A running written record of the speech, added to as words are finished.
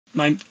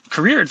my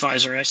career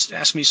advisor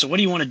asked me, so what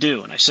do you want to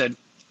do? And I said,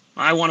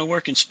 I want to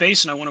work in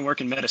space and I want to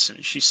work in medicine.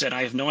 And she said,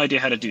 I have no idea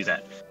how to do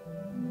that.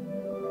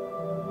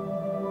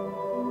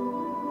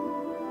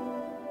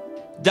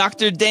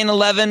 Dr. Dana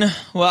Levin,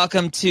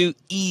 welcome to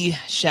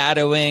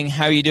eShadowing.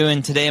 How are you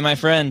doing today, my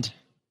friend?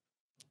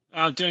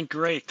 I'm doing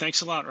great.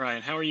 Thanks a lot,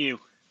 Ryan. How are you?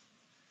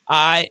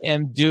 I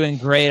am doing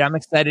great. I'm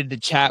excited to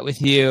chat with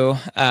you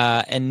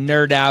and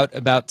nerd out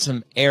about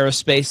some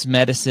aerospace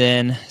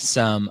medicine,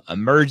 some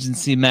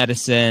emergency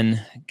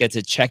medicine, get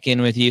to check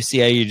in with you, see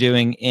how you're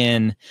doing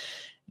in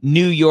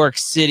New York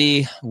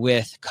City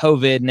with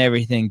COVID and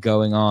everything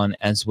going on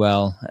as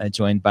well,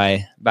 joined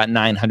by about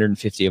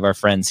 950 of our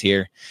friends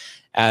here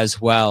as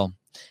well.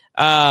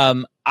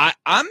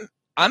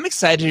 I'm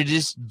excited to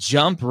just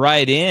jump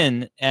right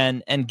in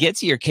and get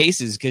to your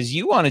cases, because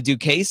you want to do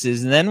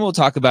cases, and then we'll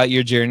talk about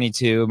your journey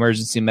to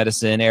emergency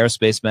medicine,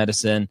 aerospace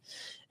medicine,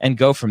 and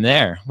go from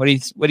there. What do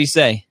you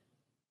say?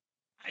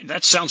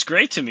 That sounds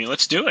great to me.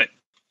 Let's do it.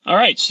 All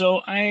right.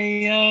 So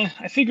I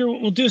figure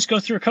what we'll do is go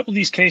through a couple of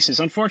these cases.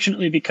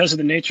 Unfortunately, because of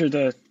the nature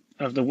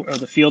of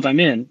the field I'm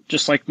in,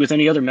 just like with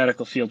any other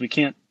medical field, we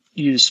can't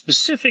use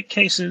specific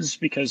cases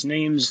because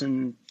names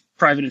and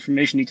private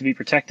information need to be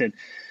protected.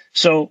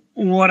 So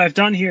what I've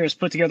done here is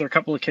put together a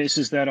couple of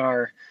cases that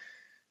are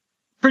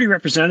pretty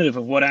representative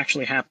of what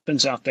actually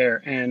happens out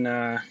there,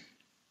 and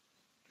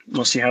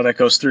we'll see how that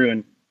goes through,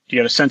 and you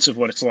get a sense of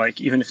what it's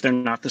like, even if they're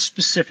not the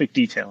specific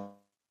detail.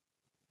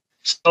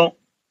 So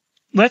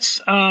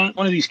let's one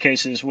of these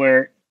cases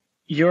where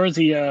you're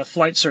the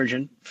flight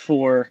surgeon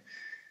for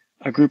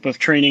a group of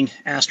training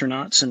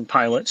astronauts and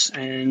pilots,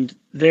 and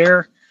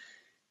they're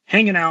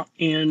hanging out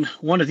in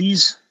one of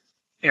these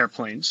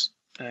airplanes,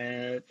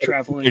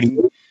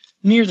 traveling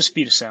near the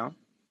speed of sound.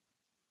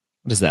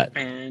 What is that?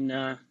 And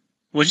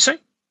what'd you say?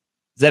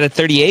 Is that a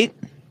 38?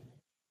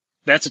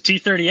 That's a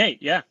T-38,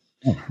 yeah.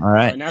 Oh, all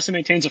right. NASA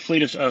maintains a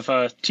fleet of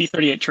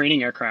T-38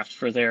 training aircraft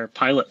for their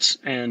pilots,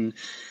 and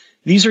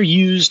these are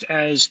used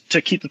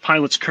to keep the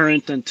pilots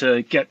current and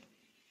to get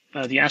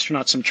the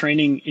astronauts some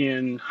training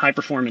in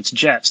high-performance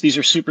jets. These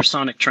are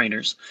supersonic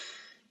trainers,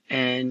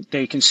 and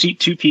they can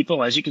seat two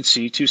people, as you can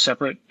see, two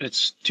separate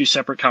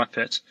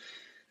cockpits.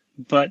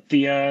 But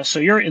so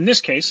you're in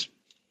this case,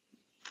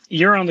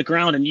 you're on the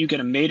ground and you get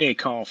a mayday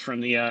call from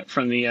the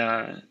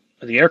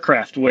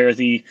aircraft, where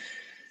the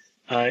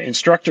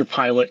instructor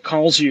pilot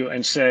calls you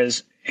and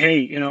says,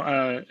 "Hey,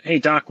 hey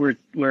Doc, we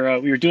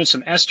were doing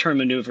some S-turn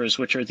maneuvers,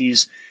 which are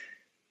these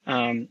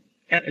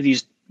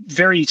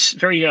very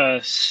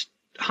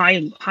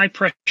high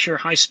pressure,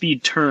 high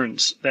speed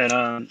turns that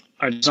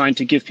are designed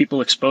to give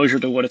people exposure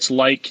to what it's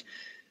like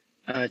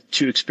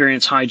to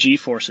experience high G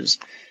forces."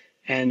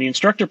 And the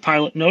instructor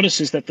pilot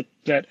notices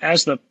that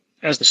as the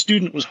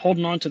student was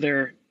holding on to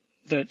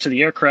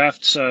the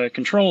aircraft's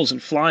controls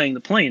and flying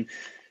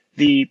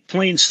the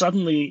plane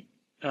suddenly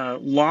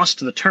lost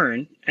the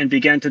turn and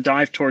began to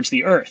dive towards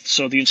the earth.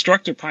 So the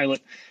instructor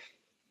pilot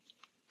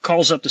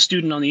calls up the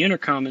student on the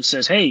intercom and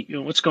says, "Hey,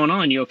 what's going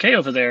on? You okay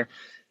over there?"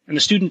 And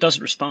the student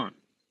doesn't respond.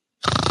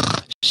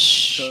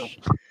 So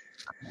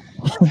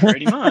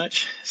pretty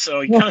much.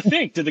 So you kind of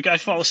think, did the guy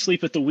fall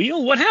asleep at the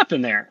wheel? What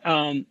happened there?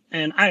 And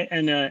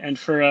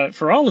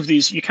for all of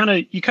these, you kind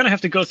of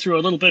have to go through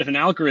a little bit of an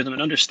algorithm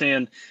and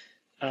understand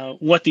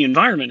what the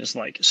environment is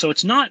like. So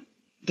it's not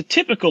the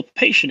typical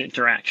patient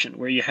interaction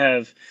where you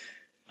have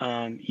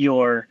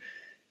your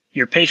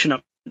patient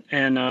up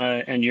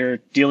and you're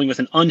dealing with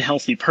an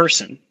unhealthy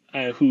person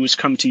who has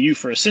come to you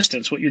for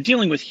assistance. What you're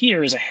dealing with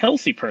here is a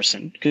healthy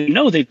person, because you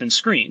know they've been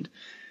screened,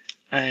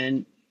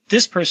 and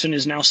this person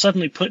is now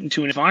suddenly put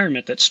into an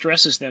environment that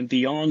stresses them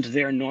beyond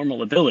their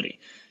normal ability.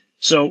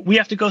 So we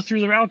have to go through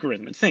their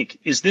algorithm and think,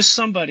 is this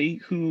somebody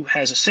who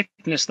has a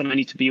sickness that I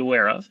need to be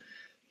aware of?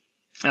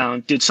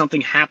 Did something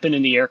happen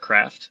in the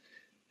aircraft?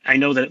 I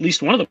know that at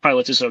least one of the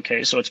pilots is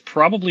okay, so it's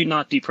probably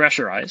not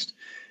depressurized.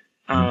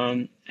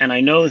 And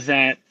I know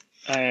that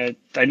I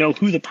know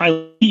who the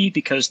pilot is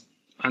because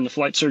I'm the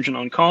flight surgeon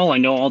on call. I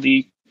know all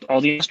the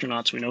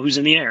astronauts. We know who's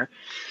in the air.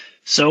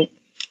 So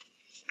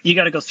you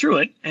got to go through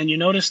it, and you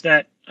notice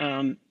that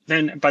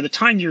then by the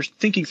time you're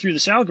thinking through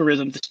this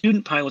algorithm, the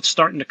student pilot's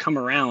starting to come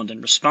around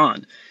and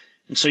respond.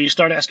 And so you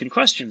start asking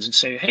questions and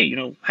say, "Hey,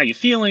 how you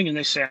feeling?" And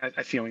they say,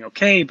 "I'm feeling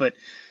okay, but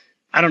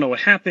I don't know what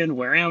happened.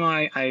 Where am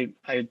I?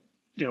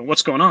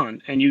 What's going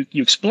on?" And you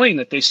explain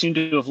that they seem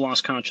to have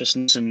lost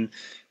consciousness and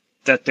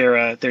that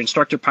their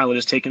instructor pilot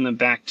has taken them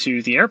back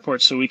to the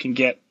airport so we can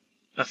get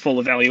a full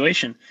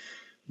evaluation.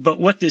 But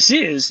what this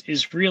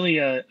is really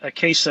a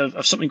case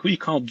of something we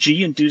call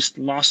G-induced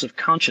loss of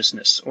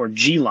consciousness, or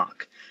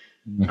G-LOC,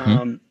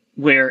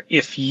 where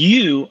if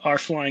you are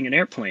flying an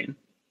airplane,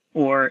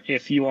 or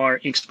if you are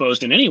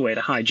exposed in any way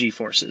to high G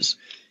forces,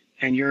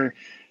 and you're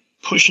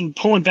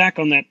pulling back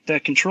on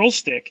that control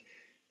stick,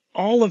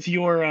 all of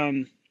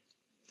you're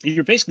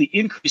basically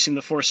increasing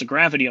the force of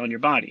gravity on your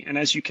body. And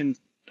as you can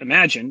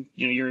imagine,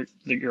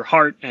 your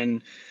heart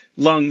and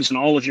lungs and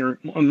all of your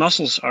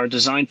muscles are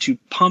designed to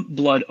pump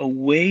blood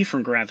away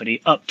from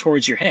gravity up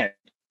towards your head,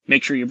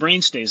 make sure your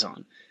brain stays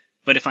on.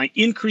 But if I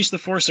increase the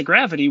force of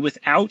gravity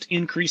without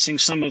increasing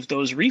some of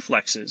those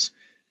reflexes,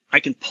 I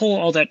can pull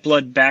all that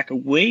blood back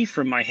away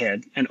from my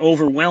head and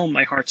overwhelm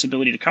my heart's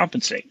ability to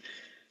compensate.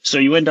 So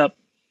you end up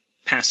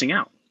passing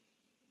out,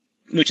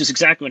 which is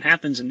exactly what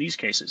happens in these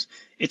cases.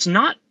 It's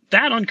not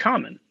that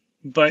uncommon,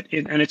 and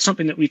it's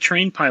something that we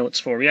train pilots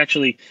for. We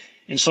actually,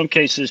 in some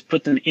cases,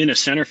 put them in a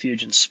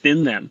centrifuge and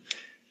spin them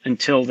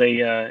until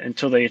they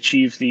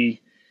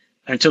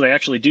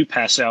actually do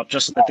pass out,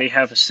 just so that they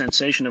have a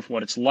sensation of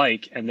what it's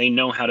like and they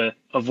know how to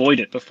avoid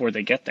it before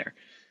they get there.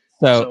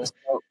 So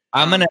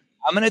I'm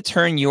gonna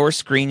turn your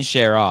screen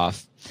share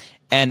off,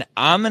 and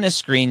I'm gonna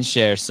screen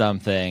share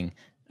something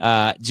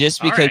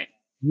just because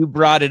you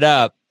brought it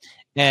up,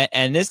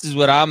 and this is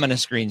what I'm gonna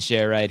screen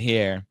share right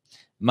here.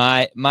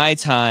 My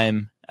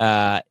time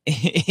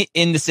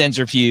in the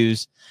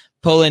centrifuge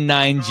pulling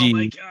 9G. Oh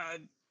my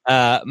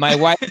God. My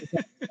wife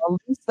said, at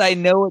least I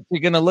know what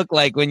you're going to look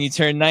like when you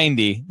turn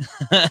 90.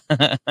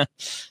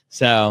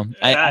 So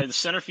the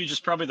centrifuge is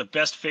probably the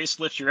best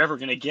facelift you're ever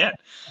going to get.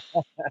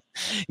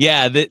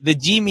 Yeah, the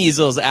G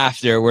measles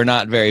after were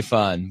not very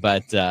fun,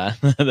 but that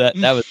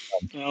was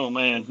fun. Oh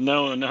man,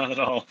 no, not at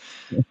all.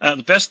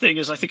 The best thing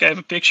is I think I have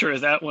a picture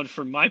of that one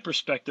from my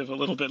perspective a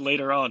little bit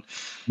later on.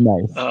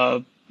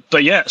 Nice.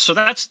 But yeah, so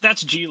that's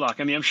G-lock.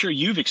 I mean, I'm sure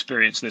you've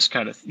experienced this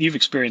kind of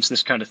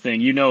thing.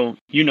 You know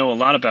a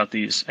lot about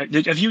these.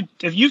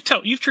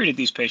 You've treated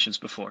these patients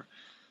before?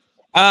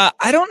 I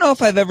don't know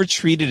if I've ever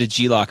treated a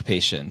G-lock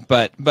patient,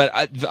 but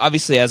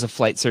obviously as a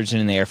flight surgeon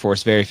in the Air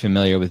Force, very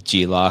familiar with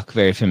G-lock,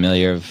 very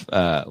familiar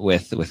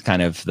with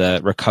kind of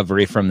the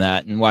recovery from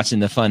that, and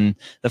watching the fun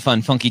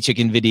funky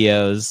chicken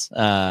videos.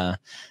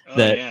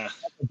 The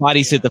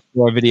bodies hit the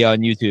floor video on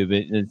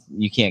YouTube.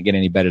 You can't get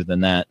any better than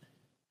that.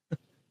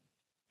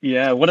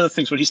 Yeah, one of the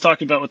things what he's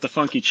talking about with the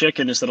funky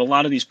chicken is that a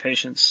lot of these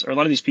patients, or a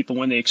lot of these people,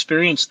 when they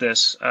experience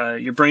this,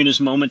 your brain is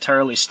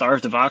momentarily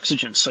starved of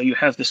oxygen, so you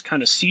have this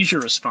kind of seizure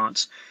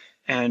response.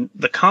 And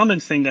the common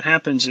thing that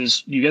happens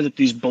is you get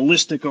these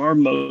ballistic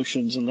arm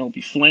motions, and they'll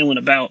be flailing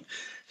about,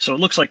 so it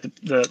looks like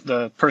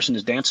the person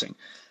is dancing.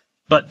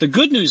 But the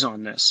good news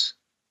on this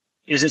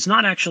is it's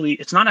not actually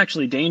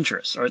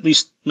dangerous, or at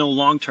least no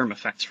long-term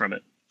effects from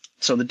it.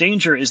 So the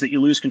danger is that you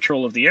lose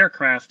control of the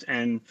aircraft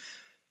and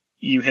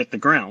you hit the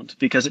ground,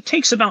 because it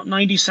takes about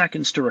 90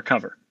 seconds to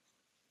recover.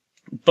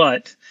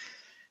 But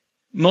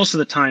most of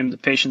the time the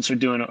patients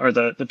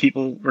the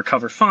people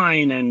recover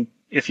fine, and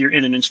if you're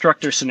in an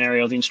instructor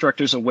scenario, the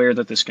instructor's aware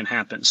that this can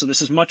happen. So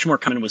this is much more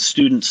common with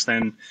students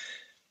than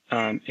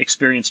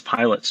experienced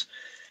pilots.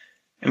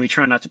 And we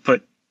try not to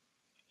put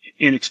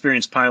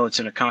inexperienced pilots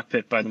in a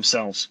cockpit by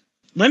themselves.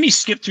 Let me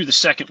skip through the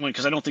second one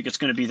because I don't think it's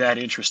going to be that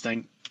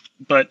interesting.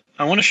 But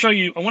I want to show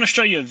you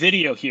a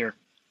video here.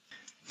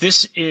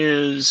 This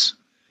is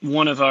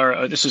one of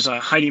our. This is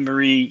Heidi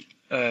Marie.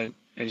 As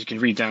you can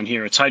read down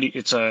here, it's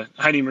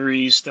Heidi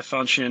Marie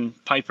Stefansson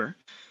Piper,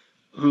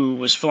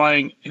 who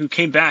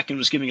came back and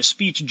was giving a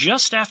speech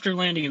just after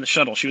landing in the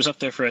shuttle. She was up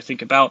there for I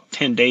think about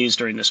 10 days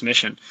during this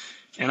mission,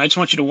 and I just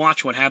want you to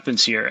watch what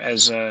happens here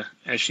as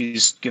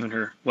she's giving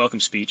her welcome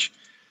speech.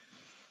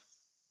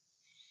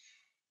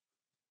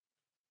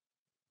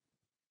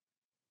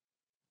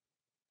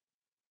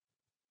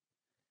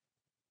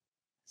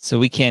 So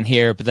we can't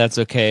hear it, but that's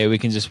okay. We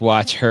can just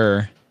watch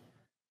her.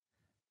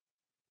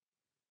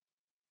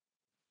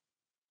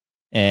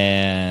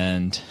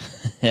 And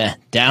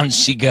down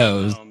she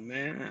goes. Oh,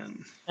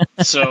 man.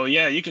 So,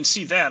 yeah, you can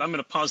see that. I'm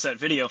going to pause that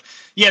video.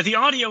 Yeah, the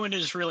audio in it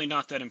is really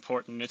not that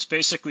important. It's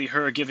basically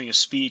her giving a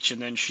speech,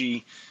 and then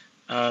she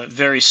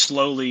very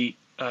slowly,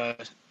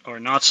 or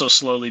not so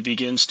slowly,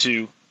 begins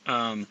to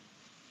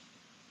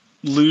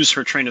lose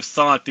her train of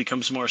thought,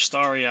 becomes more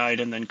starry-eyed,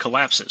 and then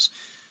collapses.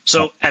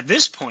 So at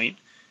this point,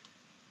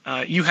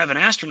 you have an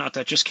astronaut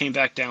that just came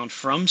back down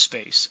from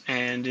space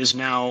and is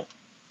now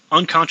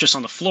unconscious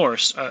on the floor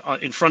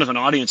in front of an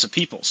audience of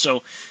people.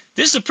 So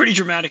this is a pretty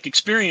dramatic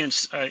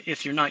experience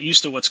if you're not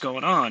used to what's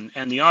going on.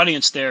 And the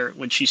audience there,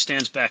 when she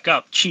stands back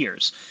up,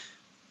 cheers.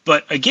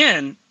 But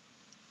again,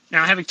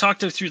 now having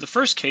talked through the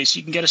first case,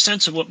 you can get a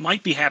sense of what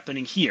might be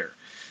happening here.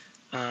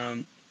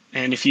 And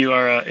if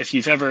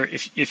you've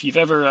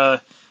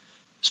ever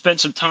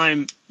spent some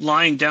time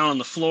lying down on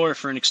the floor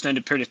for an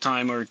extended period of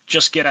time, or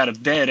just get out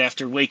of bed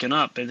after waking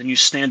up and then you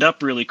stand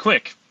up really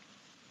quick,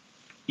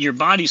 your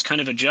body's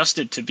kind of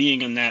adjusted to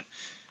being in that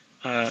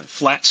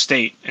flat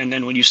state. And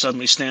then when you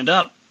suddenly stand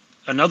up,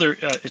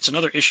 it's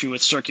another issue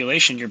with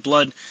circulation. Your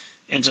blood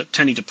ends up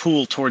tending to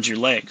pool towards your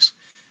legs.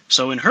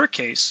 So in her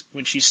case,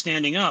 when she's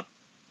standing up,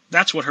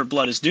 that's what her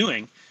blood is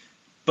doing.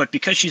 But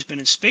because she's been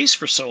in space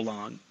for so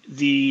long,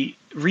 the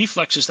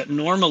reflexes that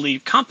normally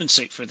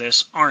compensate for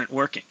this aren't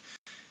working.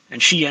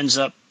 And she ends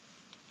up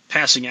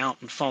passing out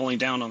and falling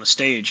down on the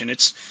stage. And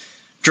it's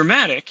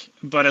dramatic,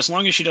 but as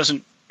long as she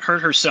doesn't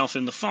hurt herself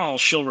in the fall,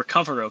 she'll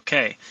recover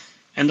okay.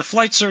 And the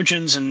flight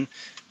surgeons and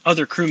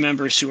other crew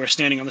members who are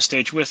standing on the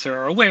stage with her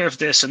are aware of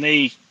this, and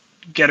they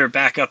get her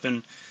back up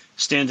and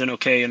standing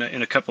okay in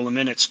a couple of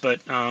minutes. But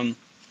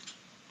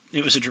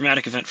it was a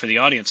dramatic event for the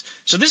audience.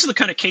 So this is the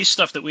kind of case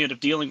stuff that we end up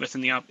dealing with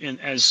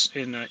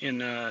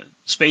in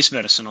space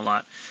medicine a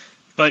lot.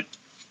 But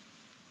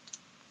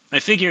I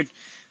figured,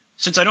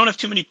 since I don't have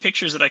too many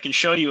pictures that I can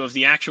show you of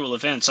the actual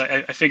events,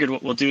 I figured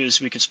what we'll do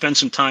is we could spend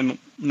some time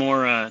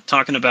more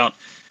talking about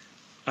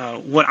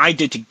what I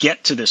did to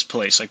get to this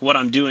place, like what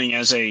I'm doing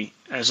as a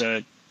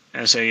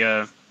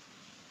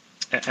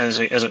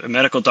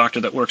medical doctor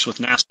that works with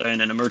NASA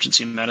and in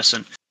emergency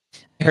medicine.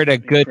 I heard a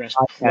good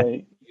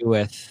podcast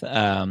with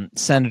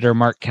Senator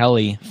Mark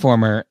Kelly,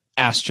 former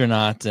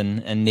astronaut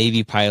and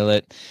Navy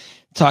pilot,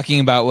 talking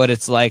about what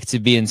it's like to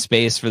be in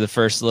space for the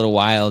first little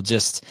while,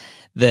 just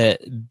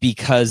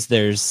because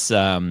there's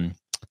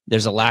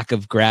a lack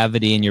of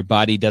gravity and your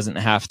body doesn't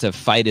have to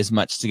fight as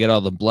much to get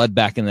all the blood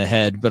back in the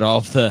head, but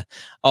all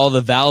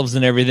the valves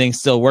and everything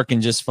still working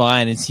just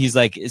fine. He's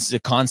like, it's a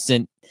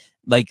constant,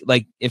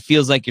 like it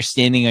feels like you're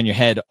standing on your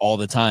head all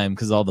the time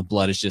because all the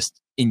blood is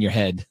just in your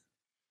head.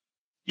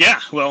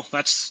 Yeah, well,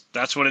 that's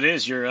what it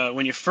is. You're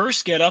when you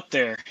first get up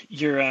there,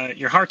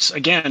 your heart's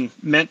again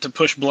meant to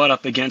push blood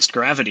up against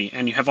gravity,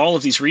 and you have all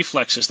of these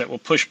reflexes that will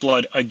push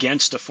blood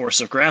against the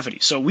force of gravity.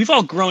 So we've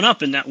all grown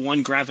up in that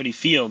one gravity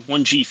field,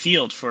 1G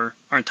field for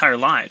our entire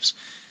lives,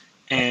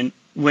 and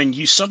when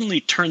you suddenly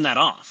turn that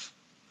off,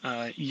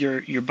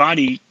 your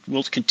body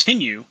will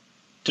continue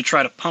to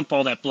try to pump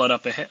all that blood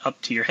up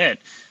to your head.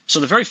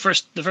 So the very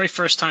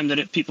first time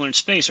that people are in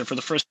space, or for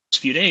the first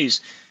few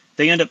days,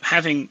 they end up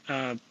having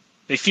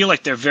they feel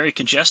like they're very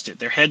congested.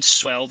 Their heads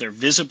swell. Their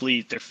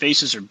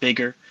faces are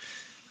bigger,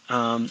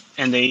 and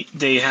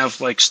they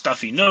have like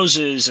stuffy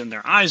noses, and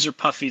their eyes are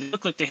puffy. They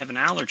look like they have an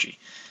allergy,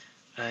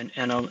 and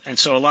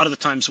so a lot of the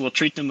times we'll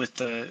treat them with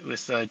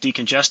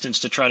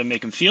decongestants to try to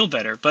make them feel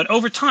better. But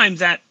over time,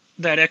 that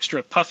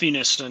extra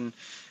puffiness and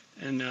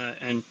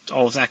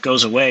all of that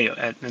goes away,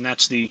 and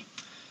that's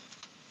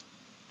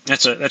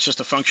just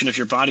a function of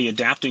your body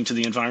adapting to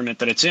the environment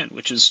that it's in,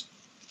 which is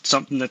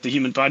something that the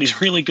human body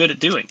is really good at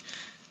doing.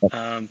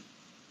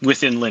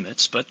 Within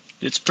limits, but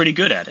it's pretty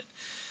good at it.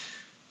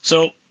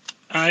 So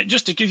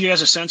just to give you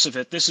guys a sense of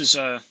it, this is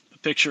a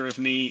picture of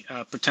me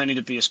pretending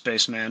to be a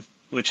spaceman,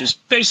 which is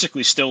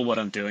basically still what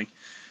I'm doing.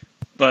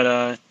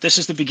 But this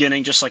is the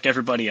beginning, just like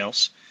everybody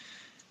else.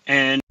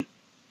 And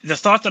the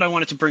thought that I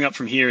wanted to bring up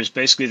from here is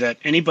basically that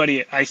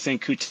anybody, I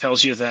think, who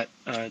tells you that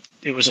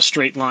it was a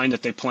straight line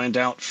that they planned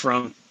out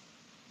from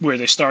where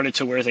they started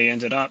to where they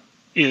ended up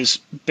is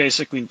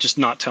basically just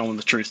not telling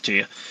the truth to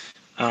you.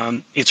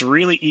 It's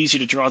really easy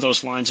to draw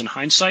those lines in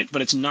hindsight,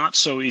 but it's not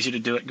so easy to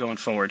do it going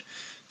forward.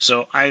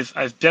 So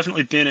I've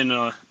definitely been in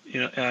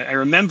I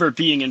remember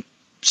being in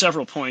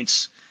several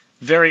points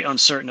very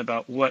uncertain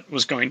about what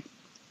was going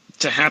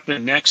to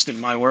happen next in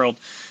my world,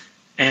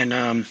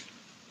 and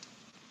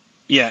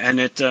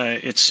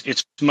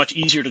it's much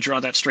easier to draw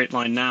that straight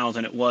line now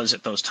than it was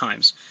at those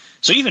times.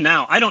 So even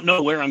now, I don't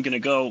know where I'm going to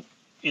go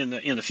in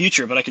the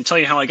future, but I can tell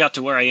you how I got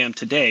to where I am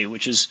today,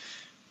 which is.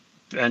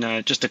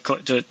 And just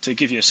to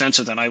give you a sense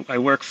of that, I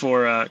work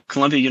for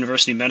Columbia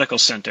University Medical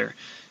Center,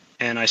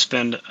 and I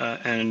spend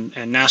and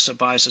NASA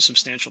buys a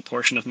substantial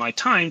portion of my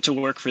time to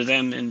work for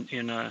them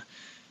in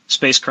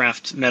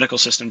spacecraft medical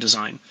system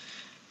design.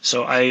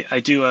 So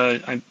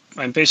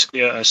I'm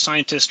basically a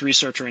scientist,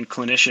 researcher, and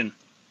clinician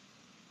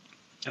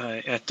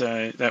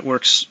that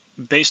works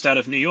based out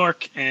of New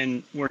York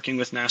and working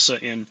with NASA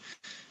in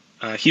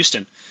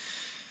Houston.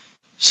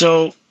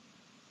 So.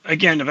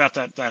 Again, about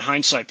that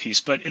hindsight piece,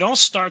 but it all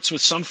starts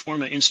with some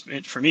form of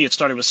for me. It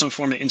started with some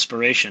form of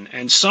inspiration,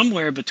 and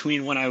somewhere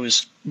between when I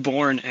was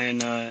born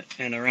and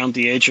around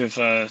the age of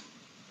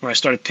where I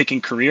started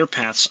picking career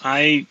paths,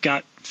 I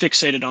got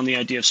fixated on the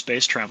idea of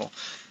space travel.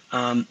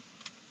 And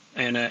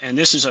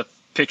this is a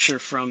picture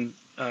from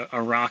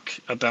a rock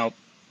about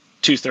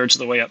 2/3 of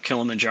the way up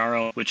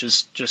Kilimanjaro, which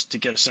is just to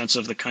get a sense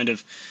of the kind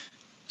of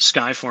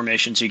sky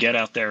formations you get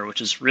out there,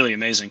 which is really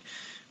amazing.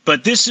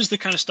 But this is the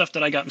kind of stuff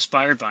that I got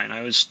inspired by, and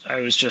I was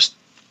just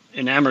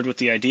enamored with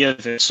the idea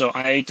of it. So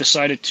I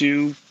decided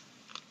to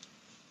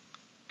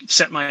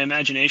set my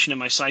imagination and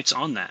my sights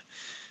on that.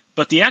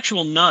 But the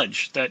actual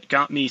nudge that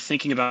got me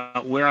thinking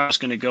about where I was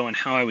going to go and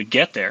how I would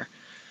get there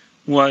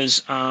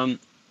was me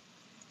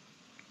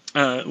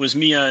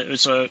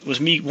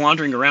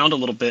wandering around a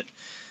little bit,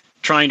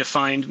 trying to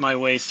find my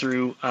way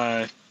through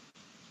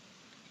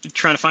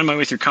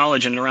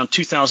college. And around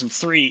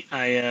 2003,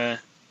 I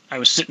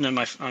was sitting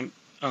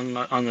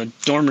on the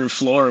dorm room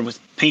floor with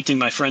painting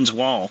my friend's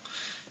wall,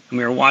 and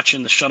we were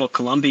watching the shuttle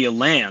Columbia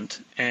land,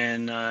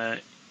 and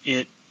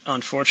it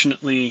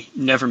unfortunately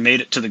never made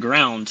it to the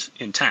ground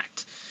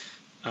intact.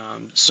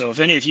 So if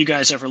any of you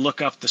guys ever look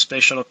up the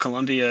Space Shuttle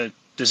Columbia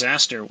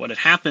disaster, what had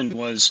happened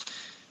was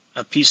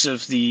a piece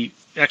of the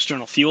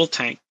external fuel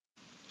tank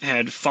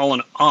had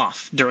fallen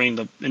off during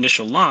the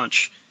initial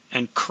launch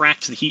and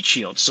cracked the heat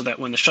shield, so that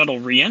when the shuttle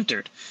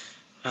re-entered,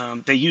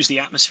 they used the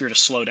atmosphere to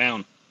slow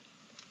down.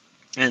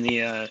 And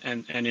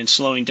in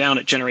slowing down,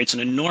 it generates an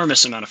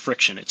enormous amount of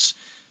friction. It's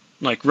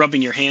like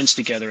rubbing your hands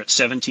together at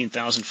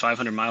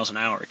 17,500 miles an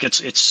hour.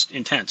 It's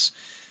intense.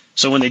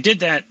 So when they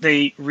did that,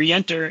 they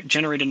re-enter,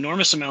 generate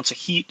enormous amounts of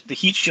heat. The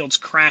heat shield's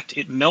cracked.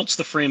 It melts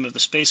the frame of the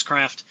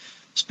spacecraft.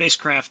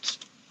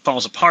 Spacecraft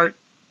falls apart,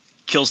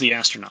 kills the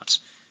astronauts.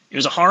 It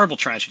was a horrible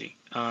tragedy,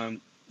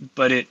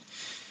 but it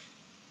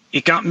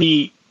got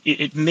me.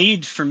 It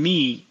made for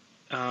me,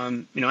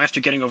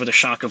 after getting over the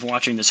shock of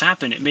watching this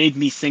happen, it made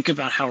me think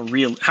about how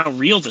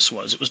real this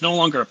was. It was no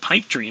longer a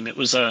pipe dream. It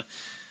was a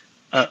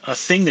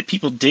thing that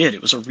people did.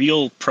 It was a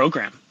real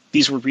program.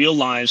 These were real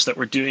lives that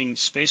were doing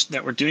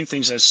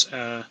things as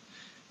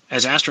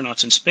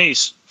astronauts in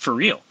space for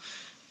real.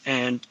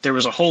 And there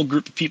was a whole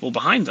group of people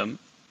behind them.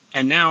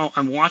 And now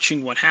I'm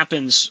watching what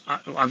happens,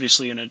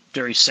 obviously in a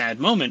very sad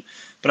moment,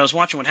 but I was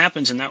watching what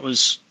happens, and that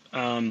was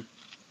an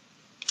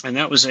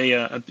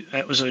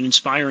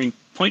inspiring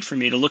point for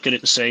me to look at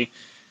it and say,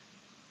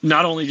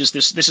 not only does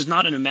this is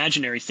not an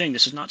imaginary thing,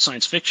 this is not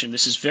science fiction,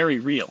 this is very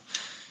real.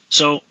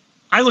 So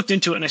I looked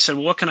into it and I said,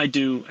 well, what can I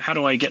do? How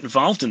do I get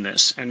involved in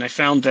this? And I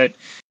found that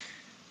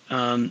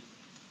among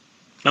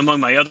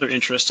my other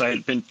interests, I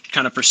had been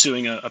kind of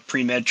pursuing a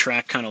pre-med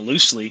track kind of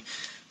loosely.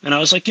 And I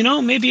was like,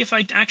 maybe if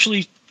I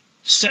actually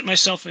set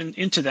myself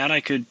into that,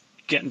 I could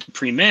get into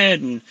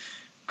pre-med and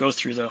go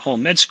through the whole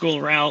med school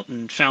route,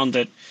 and found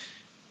that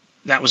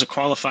that was a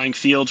qualifying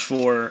field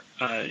for,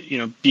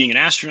 being an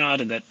astronaut,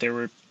 and that there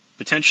were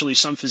potentially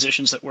some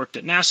physicians that worked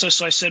at NASA.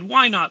 So I said,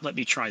 why not let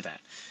me try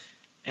that?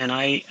 And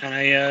I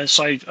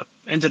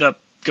ended up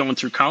going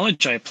through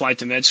college. I applied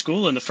to med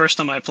school, and the first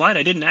time I applied,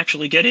 I didn't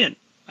actually get in.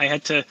 I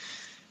had to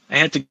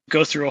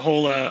go through a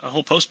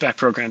whole post-bac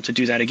program to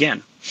do that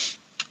again.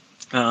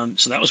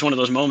 So that was one of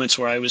those moments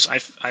where I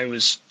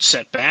was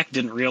set back,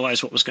 didn't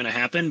realize what was going to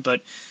happen.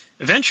 But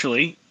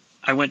eventually,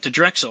 I went to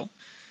Drexel,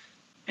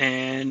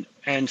 and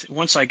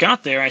once I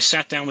got there, I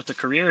sat down with the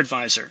career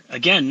advisor.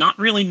 Again, not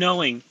really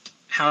knowing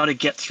how to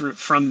get through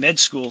from med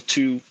school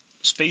to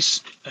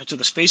space to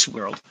the space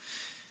world.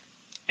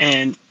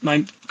 And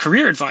my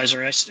career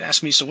advisor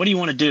asked me, so what do you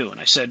want to do?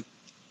 And I said,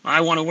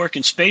 I want to work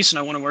in space and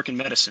I want to work in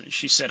medicine. And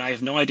she said, I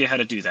have no idea how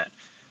to do that.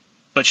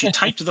 But she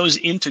typed those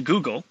into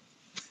Google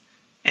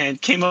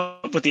and came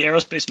up with the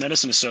Aerospace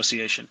Medicine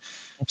Association.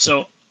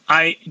 So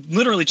I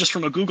literally, just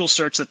from a Google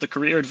search that the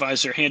career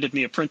advisor handed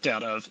me a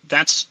printout of,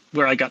 that's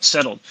where I got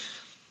settled.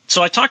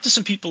 So I talked to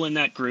some people in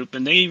that group,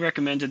 and they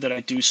recommended that I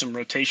do some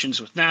rotations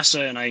with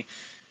NASA, and I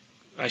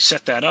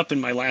set that up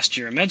in my last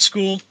year of med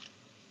school.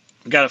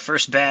 Got a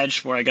first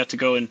badge where I got to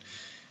go and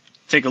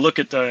take a look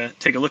at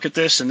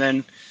this, and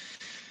then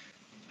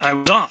I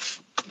was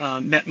off.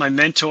 Met my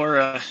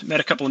mentor, met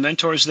a couple of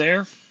mentors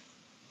there,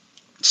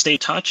 stayed in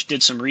touch,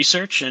 did some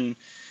research, and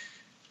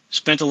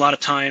spent a lot of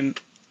time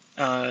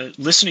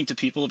listening to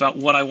people about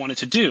what I wanted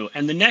to do.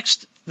 And the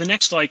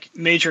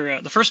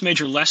first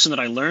major lesson that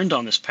I learned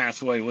on this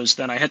pathway was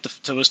that I had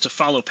to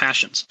follow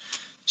passions.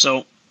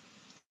 So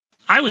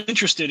I was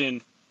interested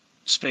in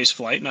space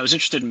flight, and I was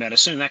interested in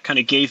medicine, and that kind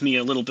of gave me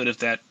a little bit of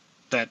that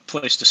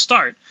place to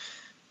start.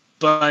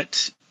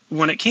 But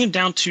when it came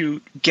down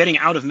to getting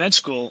out of med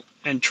school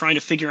and trying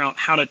to figure out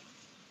how to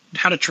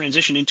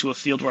transition into a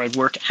field where I'd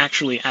work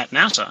actually at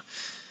NASA,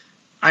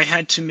 I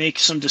had to make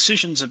some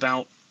decisions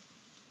about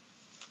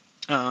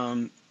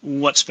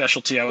what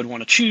specialty I would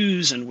want to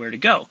choose and where to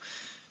go.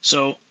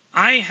 So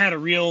I had a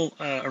real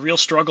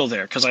struggle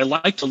there, because I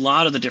liked a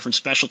lot of the different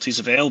specialties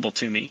available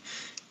to me.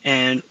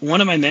 And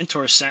one of my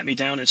mentors sat me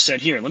down and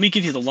said, here, let me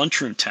give you the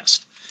lunchroom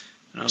test.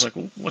 And I was like,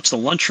 well, what's the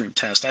lunchroom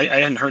test? I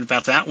hadn't heard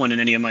about that one in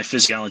any of my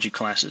physiology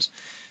classes.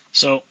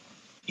 So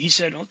he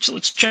said, well,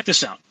 let's check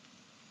this out.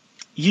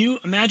 You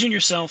imagine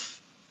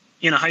yourself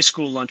in a high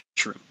school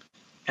lunchroom,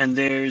 and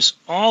there's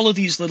all of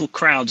these little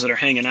crowds that are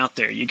hanging out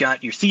there. You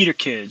got your theater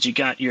kids, you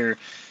got your,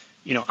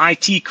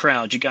 IT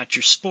crowd, you got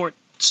your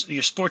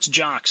sports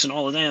jocks and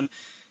all of them.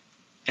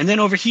 And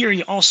then over here,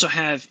 you also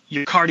have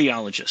your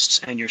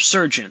cardiologists and your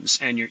surgeons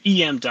and your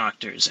EM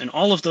doctors and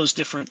all of those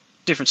different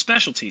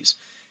specialties.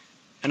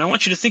 And I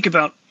want you to think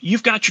about,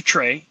 you've got your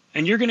tray,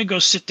 and you're going to go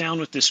sit down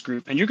with this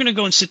group, and you're going to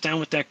go and sit down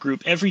with that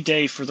group every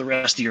day for the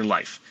rest of your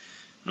life.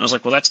 And I was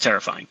like, well, that's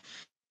terrifying.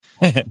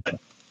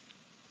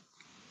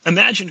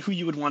 Imagine who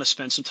you would want to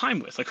spend some time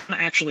with, like who to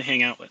actually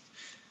hang out with.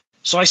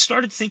 So I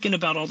started thinking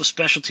about all the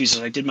specialties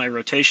as I did my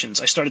rotations.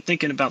 I started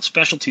thinking about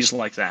specialties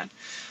like that,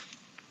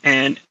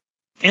 and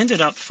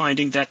ended up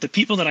finding that the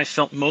people that I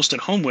felt most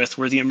at home with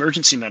were the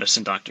emergency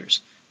medicine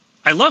doctors.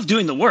 I love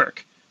doing the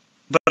work,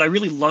 but I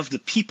really love the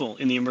people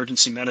in the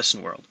emergency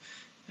medicine world.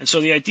 And so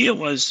the idea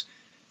was,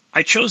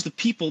 I chose the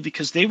people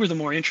because they were the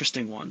more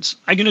interesting ones.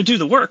 I'm going to do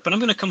the work, but I'm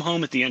going to come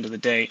home at the end of the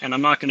day, and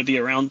I'm not going to be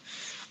around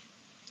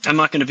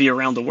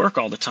the work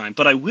all the time,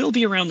 but I will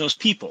be around those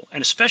people.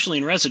 And especially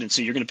in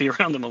residency, you're going to be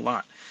around them a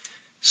lot.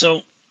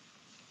 So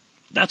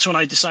that's what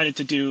I decided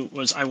to do,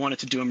 was I wanted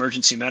to do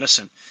emergency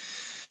medicine.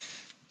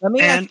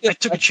 And I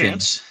took a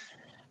chance.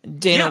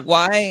 Dana,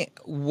 yeah.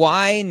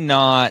 Why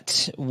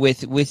not,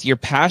 with your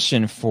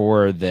passion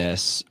for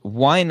this,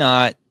 why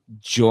not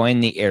join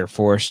the Air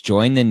Force,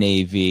 join the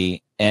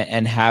Navy,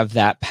 and have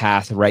that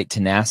path right to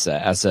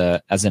NASA as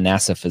a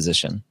NASA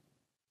physician?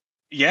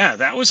 Yeah,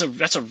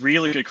 that's a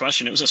really good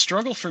question. It was a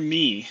struggle for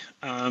me.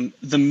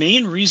 The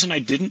main reason I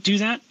didn't do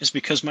that is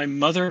because my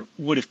mother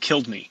would have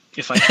killed me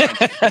if I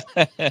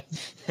tried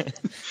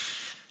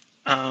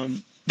to.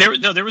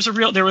 There was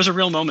a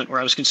real moment where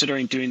I was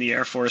considering doing the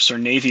Air Force or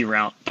Navy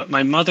route, but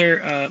my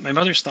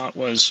mother's thought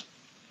was,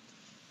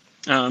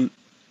 do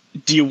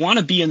you want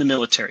to be in the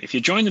military? If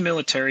you join the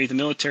military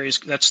is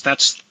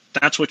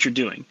that's what you're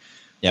doing,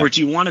 Yeah. or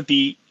do you want to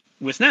be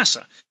with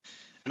NASA?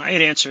 And I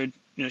had answered,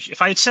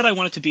 if I had said I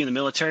wanted to be in the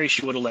military,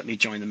 she would have let me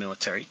join the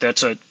military.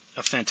 That's a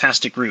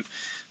fantastic route.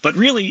 But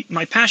really,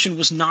 my passion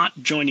was not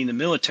joining the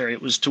military.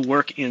 It was to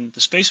work in the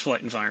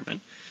spaceflight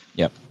environment.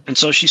 Yep. And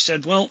so she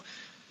said, well,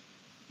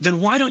 then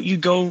why don't you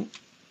go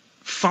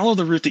follow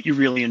the route that you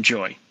really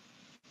enjoy?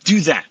 Do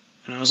that.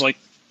 And I was like,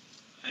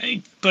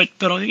 but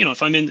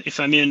if I'm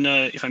in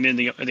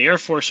the Air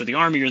Force or the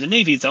Army or the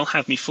Navy, they'll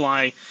have me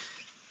fly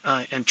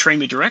and train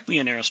me directly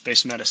in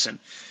aerospace medicine.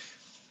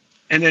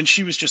 And then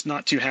she was just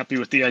not too happy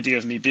with the idea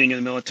of me being in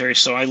the military,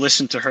 so I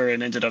listened to her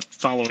and ended up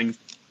following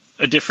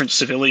a different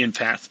civilian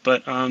path.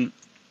 But the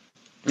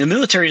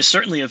military is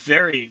certainly a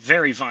very,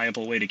 very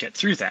viable way to get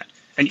through that.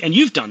 And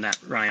you've done that,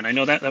 Ryan. I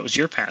know that was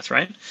your path,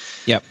 right?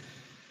 Yep.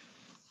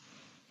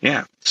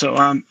 Yeah. So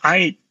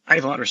I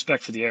have a lot of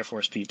respect for the Air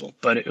Force people,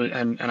 but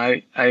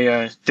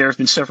there have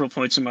been several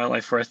points in my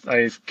life where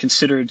I've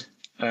considered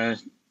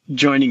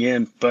joining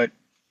in, but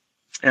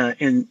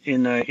in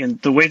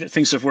the way that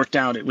things have worked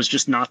out, it was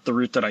just not the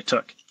route that I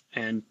took.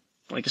 And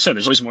like I said,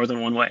 there's always more than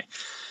one way.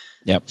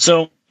 Yep.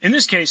 So in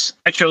this case,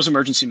 I chose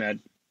emergency med,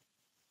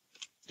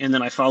 and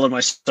then I followed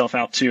myself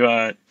out to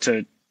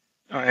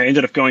I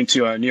ended up going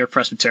to New York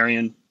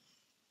Presbyterian,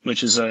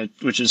 which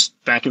is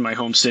back in my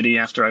home city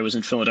after I was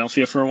in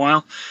Philadelphia for a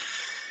while,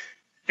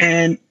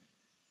 and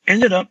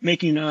ended up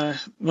making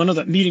one of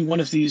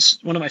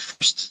my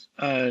first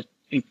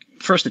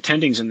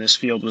attendings in this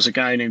field was a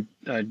guy named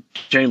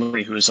Jay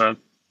Lurie, who was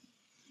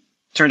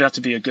turned out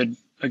to be a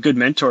good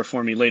mentor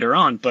for me later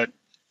on. But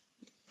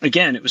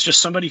again, it was just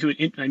somebody who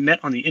I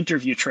met on the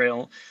interview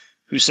trail,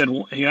 who said,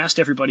 he asked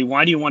everybody,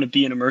 why do you want to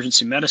be in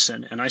emergency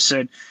medicine? And I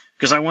said,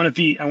 because I want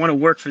to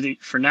work for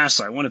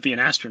NASA. I want to be an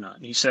astronaut.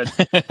 And he said,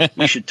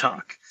 we should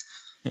talk.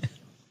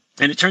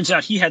 And it turns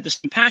out he had the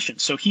same passion.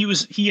 So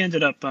he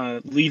ended up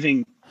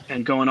leaving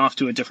and going off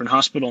to a different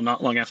hospital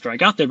not long after I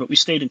got there, but we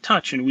stayed in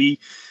touch,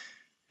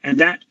 and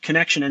that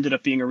connection ended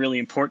up being a really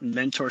important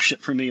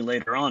mentorship for me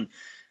later on.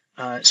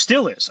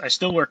 Still is. I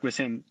still work with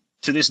him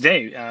to this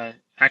day.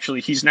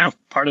 Actually, he's now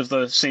part of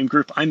the same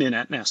group I'm in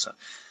at NASA.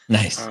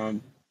 Nice.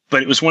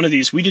 But it was one of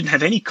these, we didn't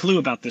have any clue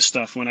about this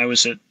stuff when I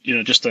was at,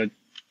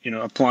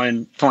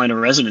 applying to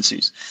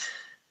residencies.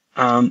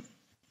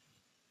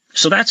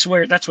 So that's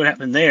what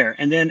happened there.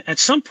 And then at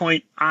some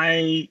point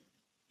I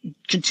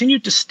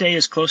continued to stay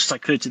as close as I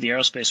could to the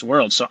aerospace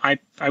world. So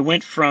I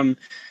went from,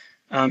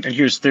 and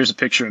there's a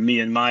picture of me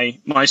in my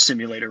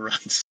simulator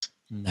runs.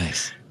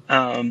 Nice.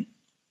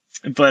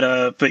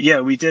 But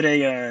yeah, we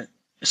did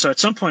so at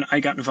some point I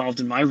got involved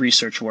in my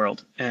research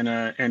world and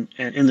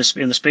in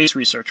the space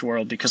research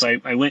world, because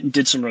I went and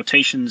did some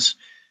rotations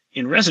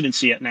in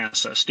residency at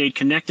NASA, stayed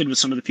connected with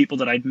some of the people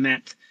that I'd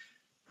met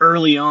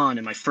early on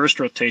in my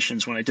first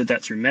rotations when I did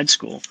that through med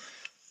school.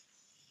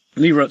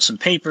 We wrote some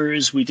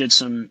papers, we did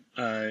some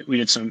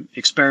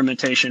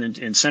experimentation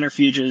in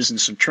centrifuges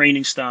and some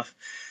training stuff.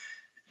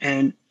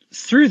 And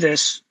through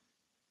this,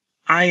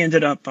 I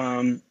ended up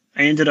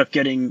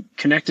getting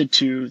connected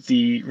to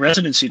the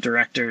residency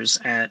directors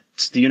at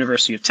the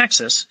University of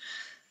Texas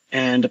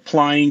and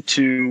applying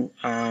to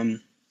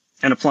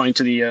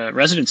the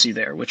residency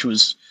there, which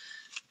was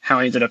how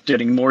I ended up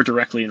getting more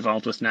directly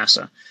involved with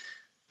NASA.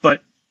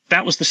 But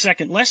that was the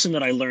second lesson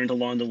that I learned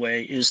along the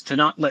way, is to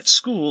not let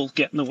school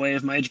get in the way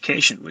of my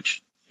education,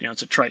 which,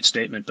 it's a trite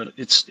statement, but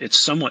it's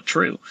somewhat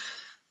true,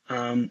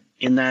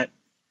 in that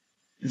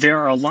there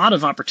are a lot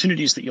of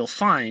opportunities that you'll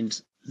find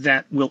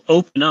that will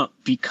open up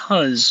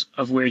because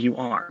of where you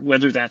are,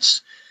 whether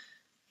that's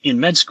in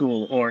med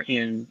school or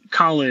in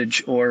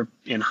college or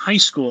in high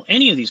school,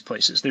 any of these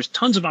places. There's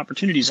tons of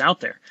opportunities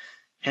out there.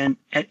 And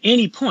at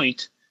any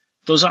point,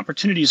 those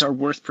opportunities are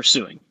worth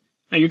pursuing.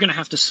 Now, you're going to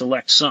have to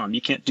select some.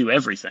 You can't do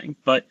everything.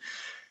 But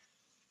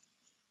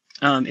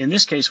in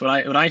this case, what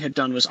I had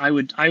done was I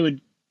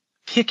would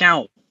pick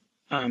out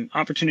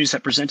opportunities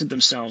that presented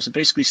themselves and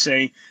basically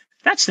say,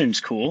 that seems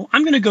cool,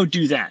 I'm going to go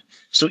do that.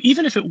 So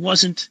even if it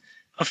wasn't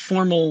a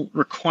formal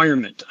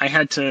requirement, I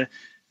had to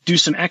do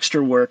some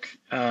extra work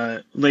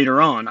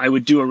later on. I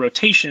would do a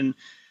rotation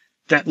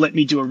that let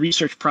me do a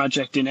research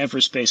project in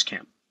Everest Base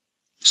Camp.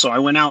 So I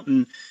went out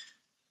and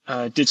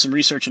did some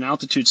research in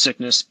altitude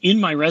sickness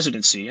in my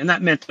residency, and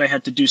that meant that I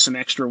had to do some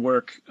extra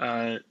work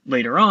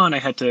later on. I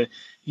had to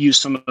use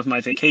some of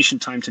my vacation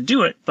time to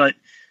do it, but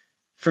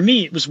for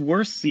me, it was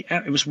worth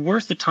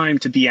the time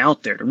to be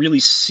out there, to really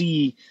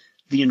see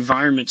the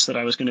environments that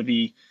I was going to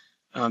be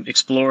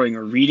exploring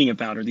or reading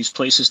about, or these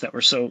places that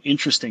were so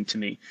interesting to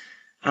me.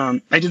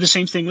 I did the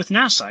same thing with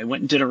NASA. I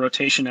went and did a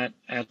rotation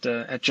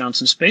at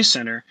Johnson Space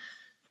Center.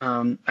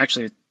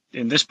 Actually,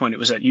 in this point, it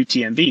was at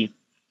UTMB.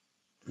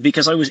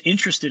 because I was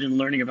interested in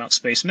learning about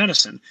space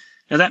medicine.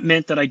 Now that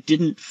meant that I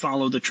didn't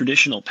follow the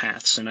traditional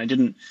paths, and I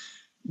didn't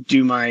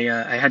do my.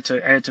 I had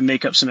to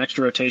make up some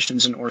extra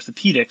rotations in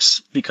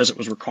orthopedics because it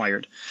was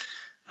required.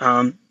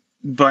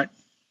 But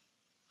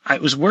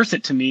it was worth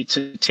it to me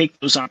to take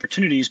those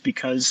opportunities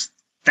because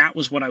that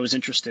was what I was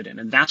interested in,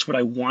 and that's what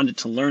I wanted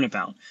to learn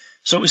about.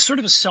 So it was sort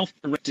of a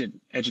self-directed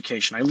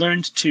education. I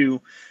learned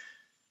to,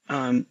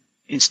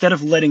 instead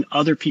of letting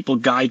other people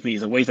guide me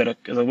the way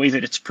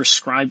that it's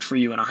prescribed for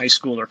you in a high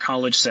school or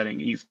college setting,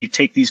 you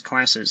take these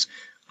classes.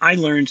 I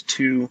learned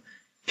to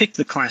pick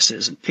the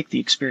classes and pick the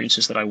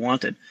experiences that I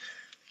wanted.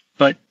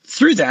 But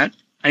through that,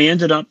 I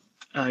ended up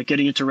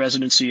getting into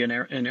residency in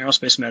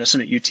aerospace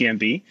medicine at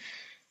UTMB,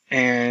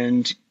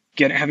 and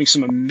having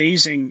some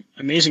amazing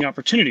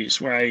opportunities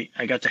where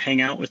I got to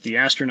hang out with the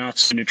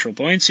astronauts in the neutral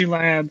buoyancy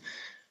lab,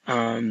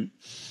 and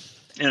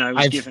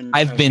I've given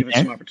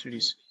some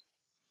opportunities.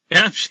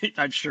 Yeah,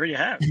 I'm sure you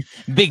have.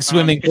 Big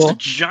swimming pool.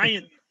 It's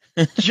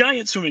a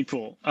giant swimming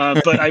pool.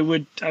 But I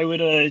would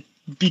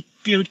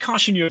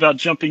caution you about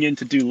jumping in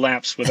to do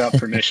laps without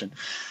permission.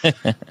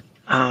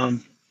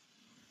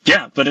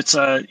 Yeah, but it's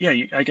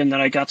again, then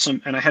I got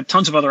some, and I had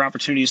tons of other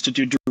opportunities to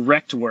do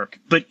direct work.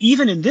 But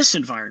even in this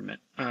environment,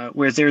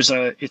 where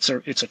it's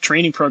a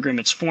training program,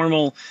 it's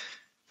formal,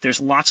 there's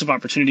lots of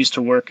opportunities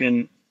to work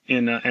in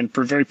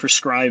very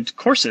prescribed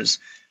courses.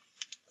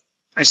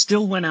 I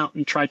still went out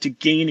and tried to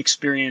gain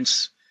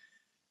experience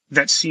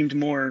that seemed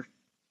more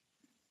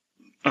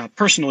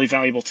personally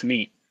valuable to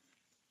me.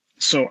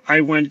 So I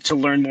went to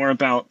learn more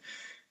about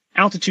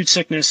altitude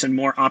sickness and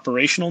more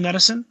operational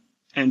medicine.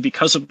 And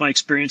because of my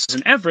experiences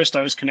in Everest,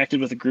 I was connected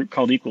with a group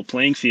called Equal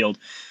Playing Field.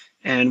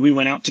 And we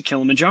went out to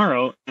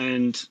Kilimanjaro,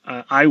 and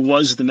I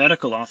was the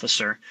medical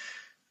officer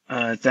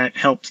that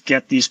helped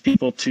get these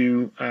people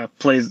to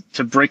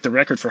break the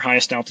record for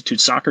highest altitude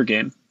soccer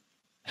game.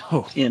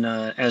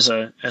 As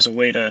a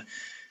way to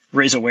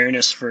raise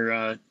awareness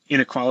for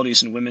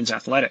inequalities in women's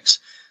athletics.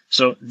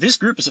 So this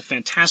group is a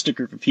fantastic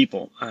group of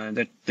people,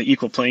 the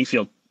Equal Playing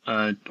Field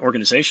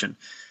organization.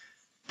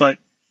 But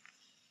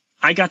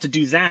I got to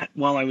do that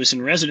while I was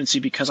in residency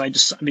because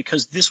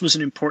this was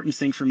an important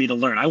thing for me to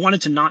learn. I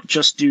wanted to not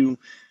just do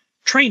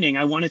training.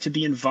 I wanted to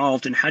be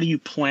involved in how do you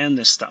plan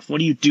this stuff? What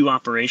do you do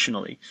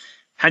operationally?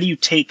 How do you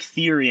take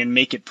theory and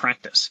make it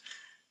practice?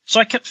 So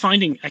I kept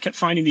finding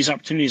these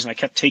opportunities, and I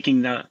kept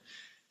taking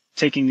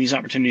these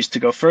opportunities to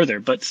go further.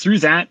 But through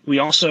that, we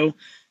also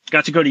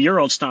got to go to your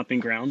old stomping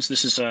grounds.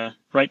 This is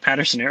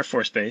Wright-Patterson Air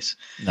Force Base.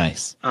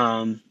 Nice.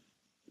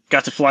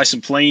 Got to fly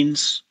some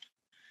planes.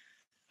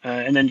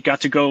 And then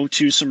got to go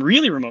to some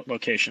really remote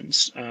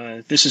locations.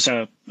 This is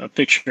a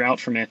picture out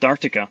from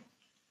Antarctica,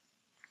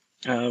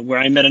 where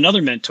I met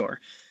another mentor,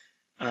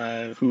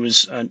 who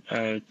was a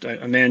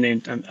man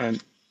named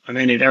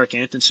Eric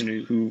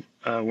Antonson, who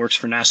works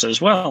for NASA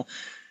as well.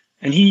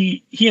 And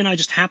he and I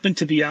just happened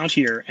to be out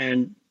here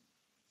and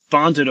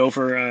bonded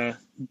over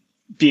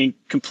being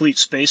complete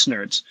space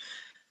nerds.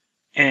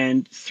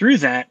 And through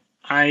that,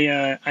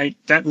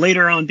 that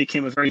later on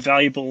became a very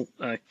valuable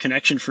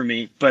connection for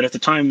me. But at the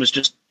time was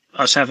just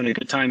us having a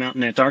good time out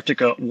in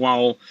Antarctica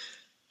while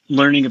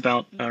learning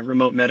about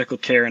remote medical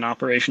care and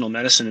operational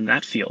medicine in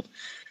that field.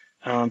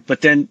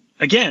 But then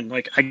again,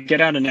 like I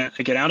get out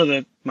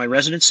of my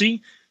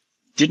residency,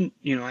 and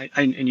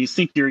you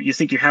think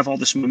you have all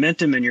this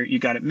momentum and you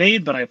got it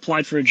made, but I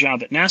applied for a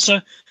job at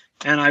NASA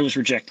and I was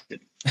rejected.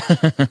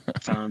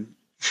 That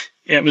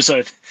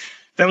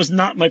was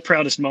not my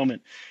proudest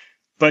moment.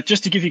 But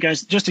just to give you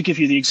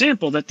the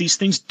example that these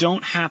things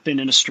don't happen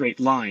in a straight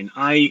line.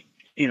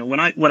 What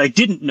I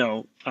didn't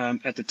know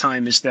at the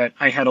time is that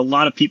I had a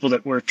lot of people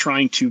that were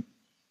trying to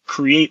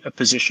create a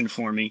position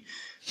for me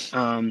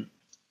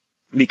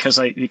because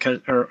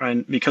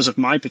of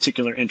my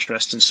particular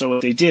interests. And so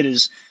what they did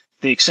is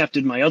they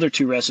accepted my other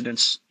two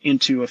residents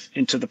into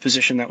the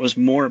position that was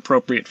more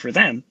appropriate for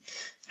them,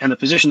 and the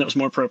position that was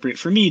more appropriate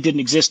for me didn't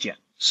exist yet.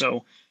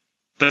 So,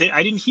 but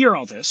I didn't hear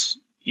all this,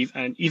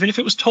 and even if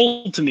it was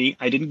told to me,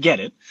 I didn't get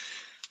it.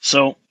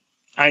 So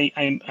I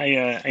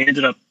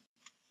ended up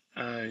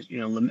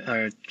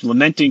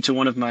lamenting to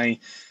one of my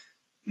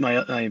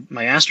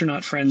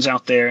astronaut friends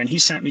out there, and he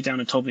sat me down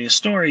and told me a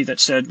story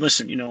that said,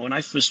 listen,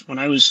 I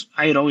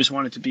had always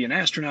wanted to be an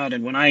astronaut,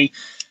 and when I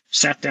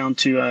sat down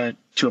to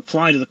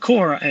apply to the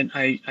Corps, and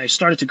I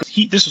started to go,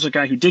 this was a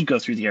guy who did go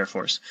through the Air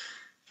Force,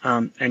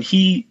 and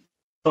he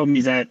told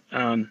me that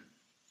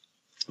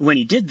when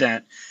he did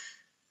that,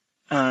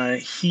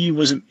 he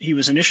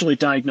was initially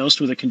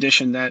diagnosed with a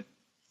condition that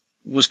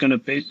was going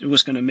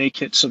to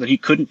make it so that he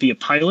couldn't be a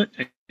pilot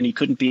and he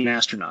couldn't be an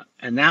astronaut,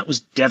 and that was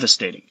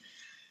devastating.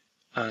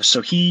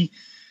 So he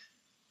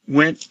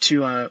went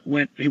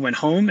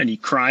home and he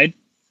cried,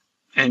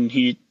 and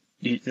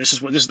this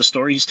is the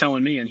story he's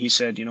telling me, and he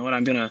said, you know what,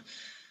 I'm going to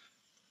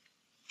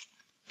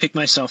pick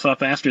myself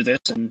up after this,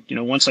 and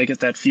once I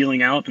get that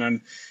feeling out, and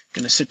I'm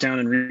going to sit down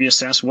and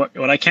reassess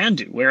what I can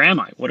do. Where am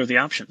I? What are the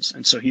options?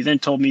 And so he then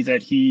told me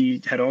that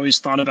he had always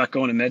thought about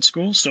going to med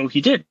school, so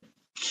he did.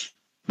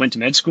 Went to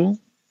med school,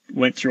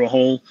 went through a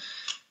whole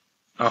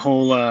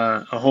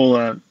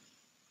the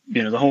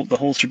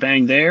whole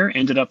shebang there.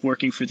 Ended up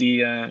working for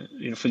the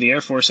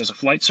Air Force as a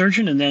flight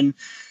surgeon, and then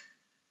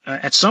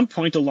at some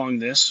point along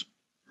this,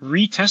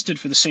 retested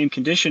for the same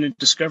condition and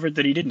discovered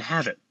that he didn't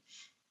have it.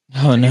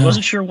 Oh, and no. He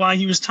wasn't sure why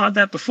he was taught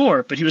that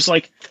before, but he was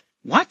like,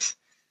 "What?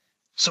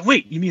 So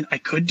wait, you mean I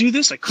could do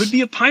this? I could be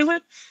a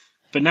pilot?"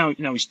 But now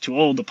he's too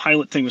old. The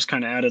pilot thing was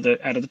kind of out of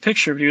the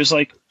picture. But he was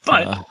like,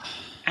 "But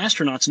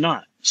astronaut's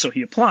not." So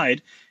he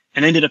applied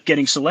and ended up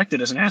getting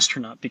selected as an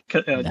astronaut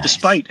because, Nice.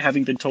 despite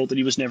having been told that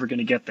he was never going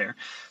to get there.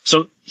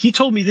 So he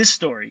told me this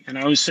story, and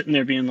I was sitting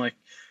there being like,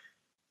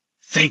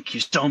 "Thank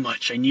you so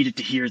much. I needed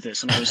to hear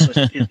this." And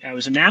I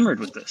was enamored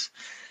with this.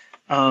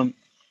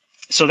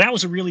 So that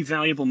was a really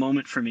valuable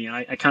moment for me.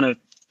 I kind of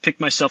picked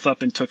myself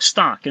up and took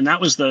stock. And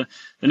that was the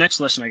next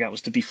lesson I got,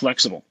 was to be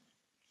flexible.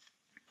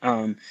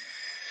 So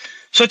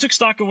I took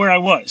stock of where I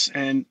was.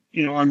 And,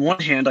 on one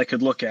hand, I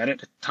could look at it. At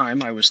the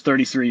time, I was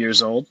 33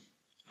 years old.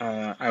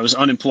 I was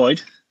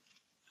unemployed.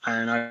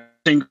 And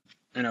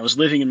I was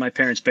living in my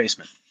parents'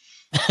 basement.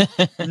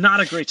 Not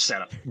a great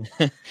setup.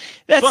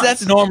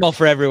 That's normal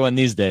for everyone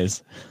these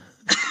days.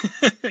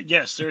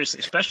 Yes, seriously,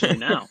 especially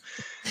now.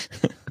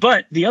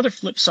 But the other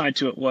flip side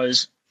to it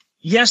was,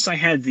 yes, I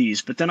had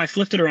these, but then I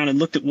flipped it around and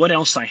looked at what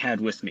else I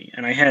had with me.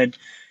 And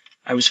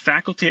I was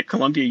faculty at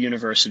Columbia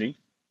University.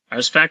 I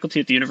was faculty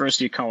at the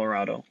University of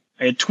Colorado.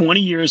 I had 20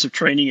 years of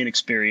training and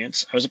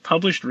experience. I was a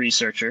published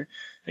researcher,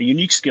 a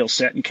unique skill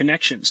set, and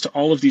connections to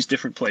all of these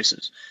different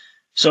places.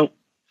 So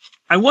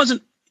it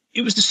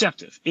was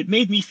deceptive. It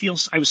made me feel,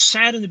 I was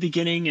sad in the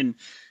beginning, and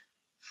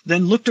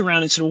then looked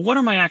around and said, well, what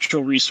are my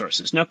actual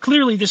resources? Now,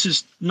 clearly, this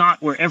is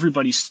not where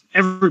everybody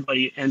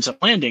ends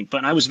up landing,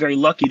 but I was very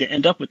lucky to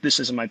end up with this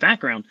as my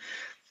background.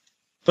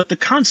 But the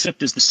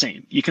concept is the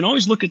same. You can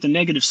always look at the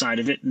negative side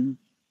of it and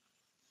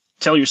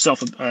tell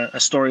yourself a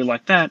story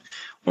like that,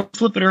 or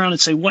flip it around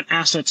and say, what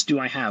assets do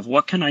I have?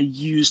 What can I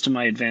use to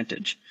my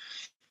advantage?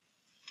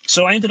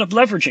 So I ended up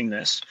leveraging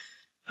this,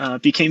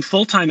 became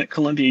full-time at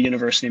Columbia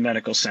University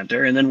Medical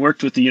Center, and then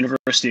worked with the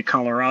University of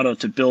Colorado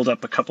to build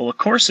up a couple of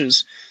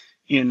courses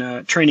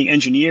in training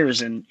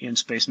engineers in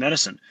space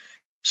medicine.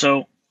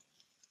 So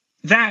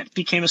that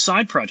became a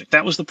side project.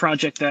 That was the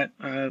project that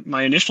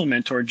my initial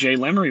mentor, Jay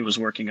Lemery, was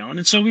working on.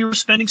 And so we were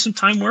spending some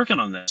time working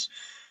on this.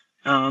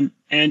 And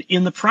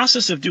in the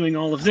process of doing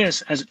all of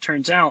this, as it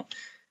turns out,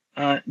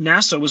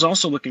 NASA was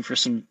also looking for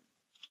some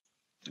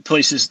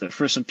places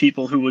for some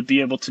people who would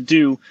be able to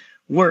do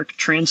work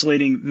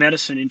translating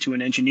medicine into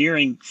an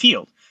engineering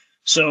field.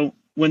 So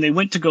when they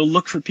went to go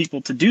look for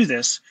people to do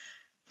this,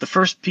 the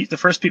first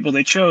people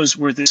they chose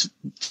were this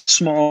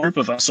small group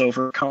of us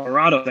over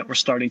Colorado that were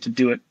starting to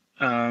do it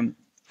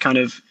kind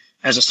of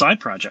as a side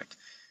project.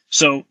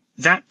 So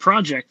that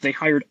project, they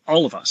hired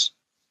all of us,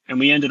 and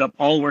we ended up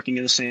all working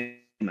in the same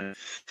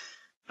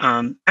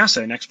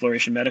NASA and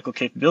exploration medical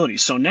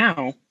capabilities. So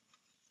now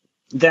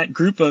that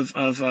group of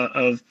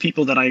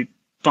people that I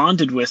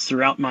bonded with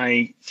throughout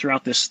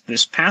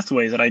this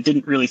pathway that I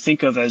didn't really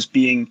think of as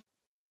being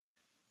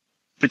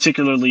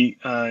particularly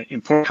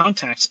important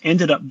contacts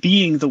ended up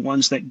being the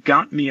ones that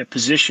got me a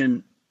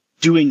position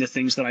doing the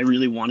things that I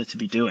really wanted to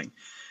be doing.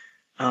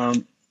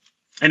 And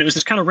it was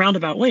this kind of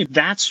roundabout way.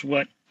 That's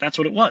what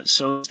it was.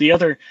 So the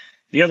other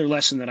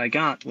lesson that I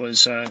got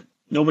was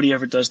nobody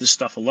ever does this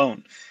stuff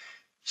alone.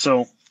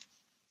 So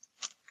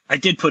I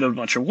did put in a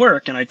bunch of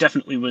work, and I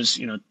definitely was,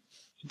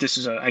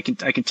 I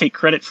can take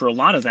credit for a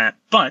lot of that,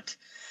 but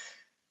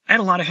I had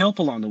a lot of help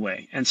along the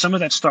way, and some of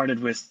that started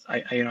with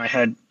I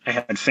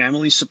had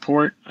family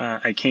support.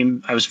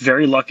 I was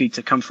very lucky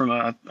to come from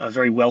a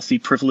very wealthy,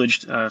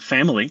 privileged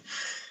family,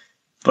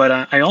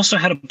 but I also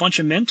had a bunch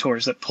of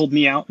mentors that pulled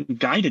me out and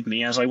guided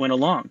me as I went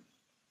along.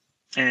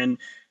 And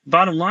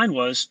bottom line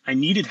was, I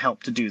needed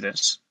help to do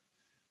this,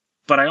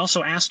 but I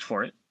also asked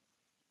for it.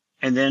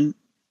 And then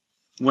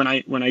when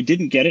I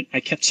didn't get it, I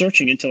kept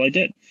searching until I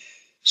did.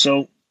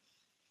 So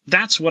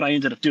that's what I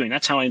ended up doing.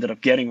 That's how I ended up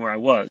getting where I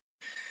was.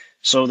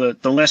 So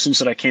the lessons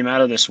that I came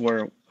out of this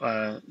were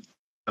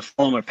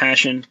follow my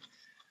passion,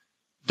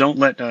 don't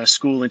let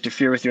school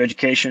interfere with your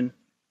education,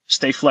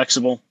 stay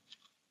flexible,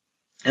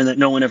 and that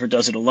no one ever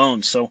does it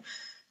alone. So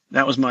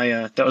that was my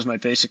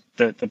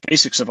the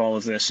basics of all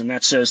of this. And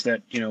that says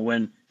that,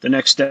 when the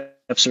next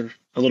steps are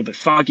a little bit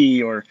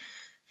foggy or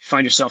you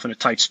find yourself in a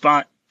tight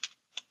spot,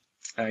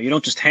 you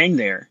don't just hang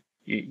there,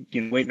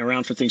 waiting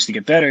around for things to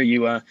get better.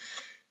 You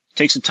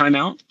take some time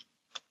out,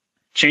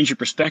 change your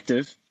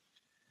perspective,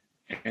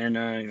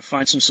 and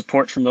find some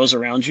support from those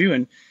around you.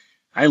 And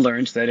I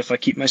learned that if I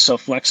keep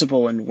myself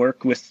flexible and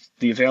work with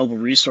the available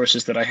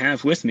resources that I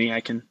have with me,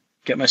 I can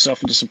get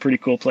myself into some pretty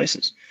cool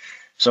places.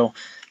 So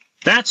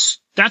that's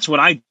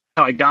how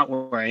I got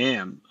where I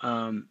am.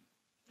 And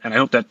I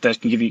hope that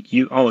can give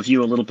you all of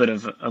you a little bit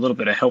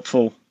of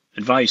helpful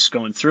advice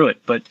going through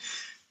it. But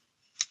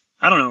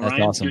I don't know, That's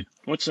Ryan.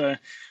 awesome.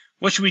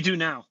 What should we do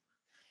now?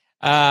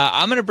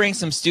 I'm going to bring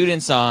some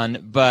students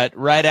on, but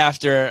right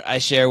after I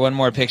share one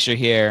more picture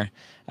here,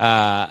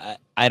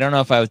 I don't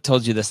know if I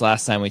told you this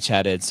last time we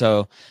chatted.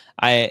 So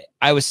I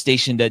was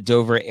stationed at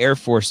Dover Air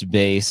Force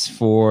Base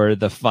for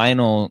the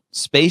final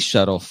space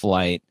shuttle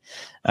flight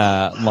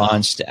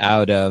launched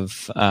out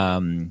of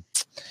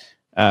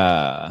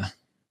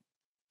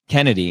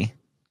Kennedy,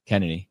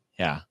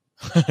 yeah.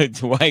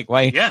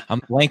 Why? Yeah.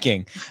 I'm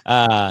blanking.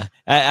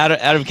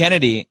 Out of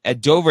Kennedy, at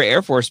Dover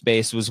Air Force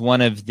Base was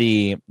one of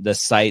the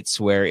sites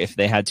where if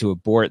they had to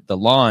abort the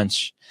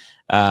launch,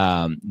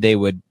 they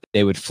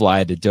would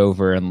fly to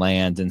Dover and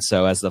land. And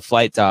so as the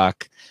flight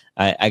doc,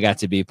 I got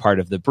to be part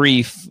of the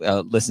brief,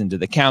 listen to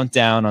the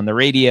countdown on the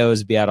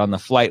radios, be out on the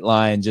flight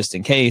line just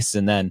in case,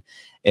 and then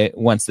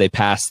once they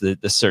passed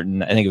the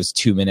certain, I think it was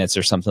 2 minutes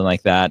or something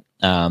like that,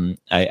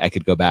 I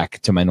could go back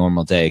to my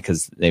normal day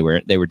because they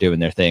were doing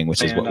their thing,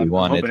 which is what we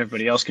wanted. I'm hoping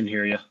everybody else can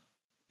hear you.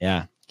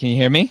 Yeah. Can you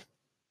hear me?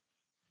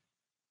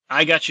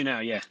 I got you now.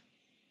 Yeah.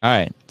 All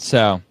right.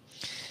 So,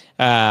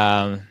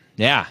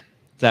 yeah,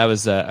 that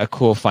was a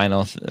cool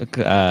final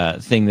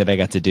thing that I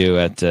got to do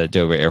at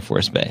Dover Air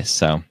Force Base.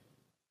 So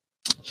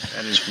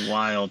that is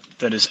wild.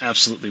 That is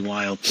absolutely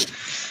wild.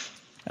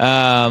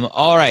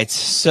 All right,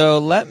 so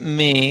let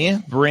me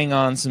bring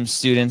on some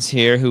students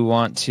here who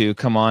want to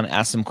come on,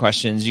 ask some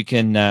questions. You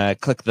can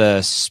click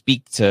the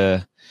speak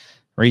to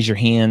raise your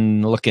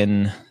hand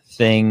looking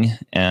thing,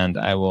 and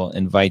I will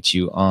invite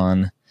you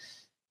on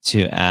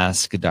to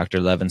ask Dr.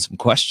 Levin some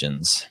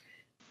questions.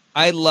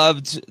 I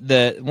loved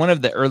one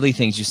of the early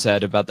things you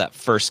said about that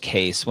first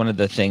case. One of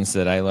the things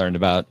that I learned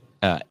about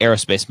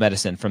aerospace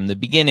medicine from the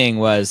beginning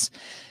was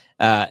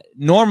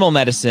normal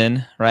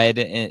medicine,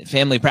 right?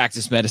 Family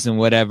practice medicine,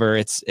 whatever.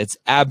 It's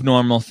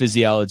abnormal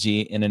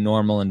physiology in a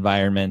normal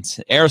environment.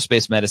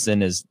 Aerospace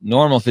medicine is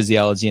normal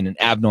physiology in an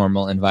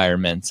abnormal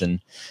environment.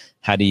 And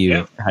how do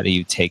you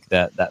take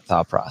that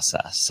thought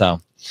process?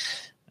 So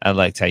I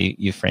liked how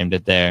you framed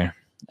it there.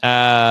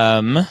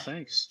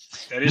 Thanks.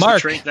 That is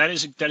Mark. that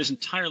is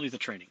entirely the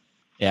training.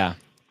 Yeah.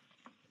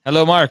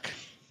 Hello, Mark.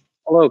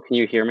 Hello. Can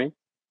you hear me?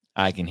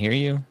 I can hear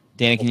you.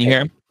 Danny, can you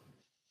hear him?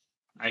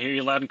 I hear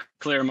you loud and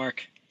clear,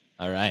 Mark.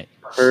 All right.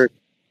 I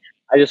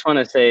just want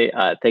to say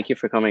thank you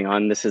for coming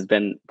on. This has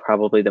been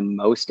probably the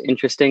most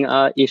interesting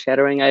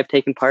eShadowing I've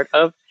taken part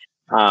of.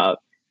 I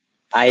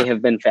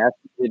have been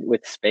fascinated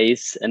with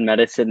space and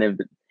medicine and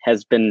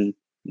has been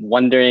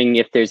wondering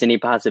if there's any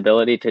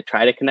possibility to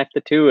try to connect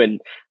the two.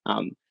 And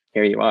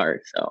here you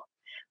are. So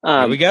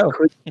here we go.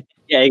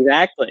 Yeah,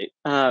 exactly.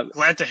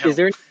 Glad to help.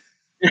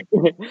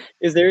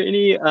 Is there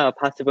any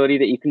possibility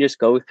that you can just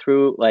go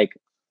through, like,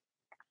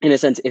 in a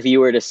sense, if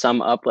you were to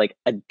sum up like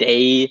a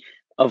day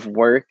of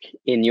work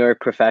in your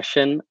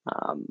profession,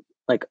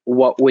 like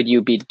what would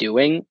you be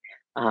doing?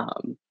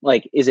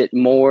 Like, is it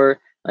more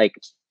like,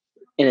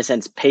 in a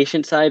sense,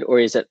 patient side, or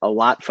is it a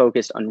lot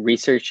focused on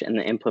research and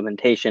the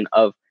implementation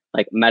of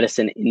like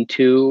medicine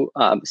into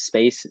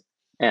space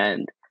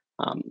and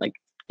like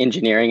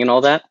engineering and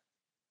all that?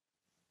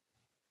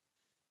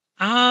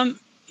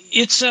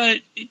 It's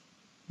the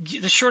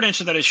short answer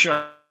to that is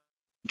sure.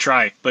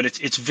 Try, but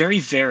it's very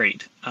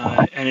varied,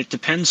 and it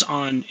depends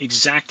on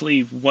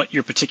exactly what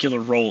your particular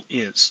role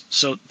is.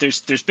 So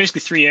there's basically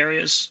 3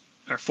 areas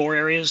or 4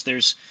 areas.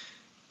 There's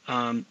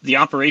the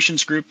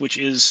operations group, which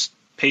is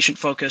patient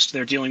focused.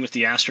 They're dealing with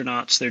the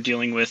astronauts. They're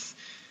dealing with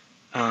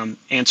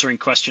answering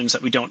questions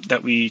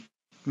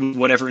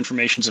whatever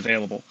information's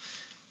available.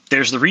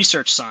 There's the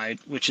research side,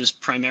 which is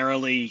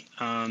primarily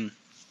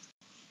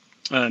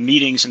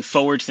meetings and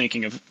forward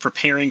thinking of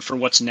preparing for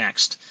what's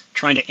next,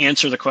 trying to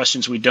answer the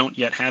questions we don't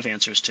yet have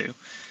answers to.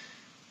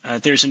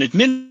 There's an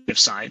administrative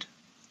side,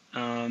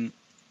 and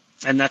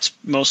that's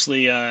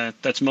mostly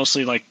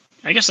like,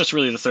 I guess that's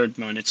really the third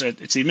one. It's the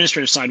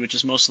administrative side, which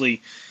is mostly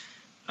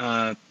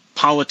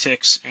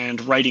politics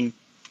and writing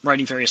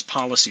various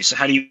policies. So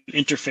how do you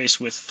interface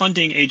with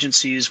funding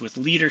agencies, with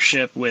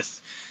leadership, with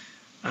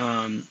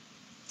and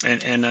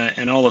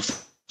all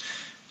of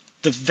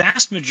the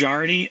vast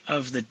majority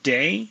of the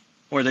day,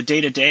 or the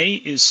day-to-day,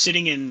 is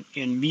sitting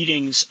in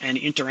meetings and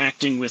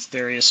interacting with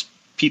various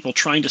people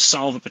trying to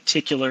solve a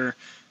particular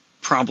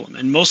problem.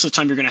 And most of the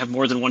time you're going to have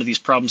more than one of these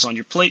problems on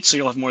your plate, so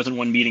you'll have more than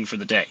one meeting for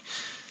the day.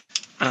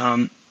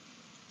 On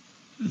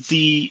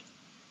the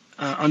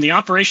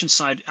operations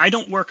side, I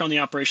don't work on the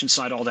operations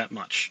side all that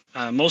much.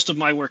 Most of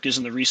my work is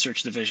in the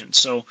research division.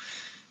 So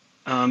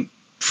from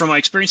my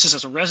experiences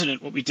as a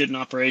resident, what we did in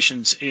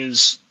operations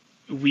is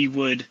we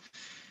would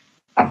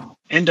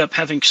end up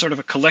having sort of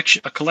a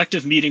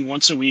collective meeting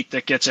once a week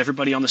that gets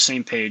everybody on the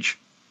same page.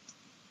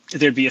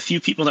 There'd be a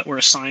few people that were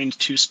assigned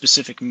to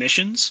specific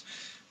missions,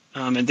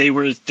 and they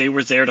were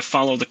there to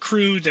follow the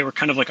crew. They were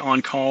kind of like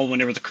on call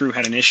whenever the crew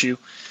had an issue,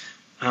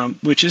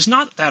 which is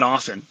not that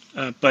often,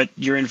 but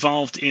you're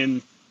involved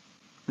in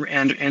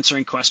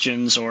answering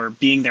questions or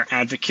being their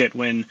advocate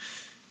when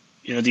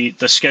the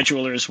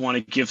schedulers want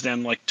to give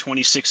them like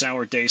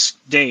 26-hour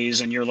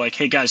days, and you're like,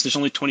 hey guys, there's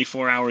only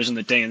 24 hours in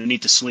the day and they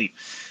need to sleep.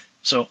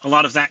 So a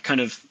lot of that kind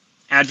of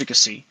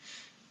advocacy.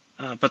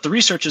 But the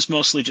research is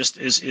mostly just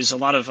is a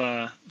lot of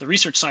the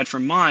research side for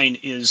mine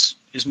is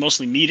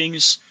mostly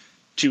meetings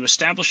to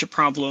establish a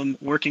problem,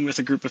 working with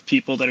a group of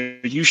people that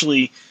are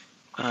usually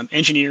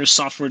engineers,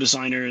 software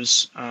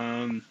designers,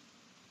 and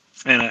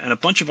a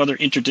bunch of other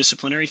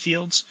interdisciplinary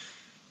fields.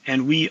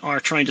 And we are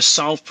trying to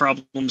solve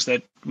problems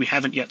that we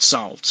haven't yet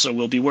solved. So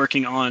we'll be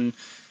working on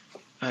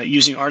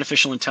using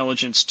artificial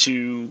intelligence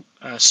to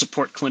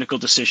support clinical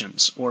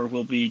decisions, or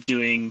we'll be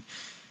doing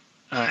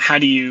how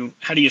do you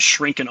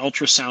shrink an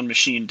ultrasound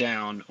machine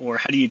down, or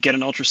how do you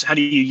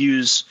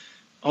use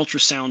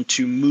ultrasound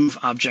to move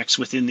objects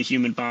within the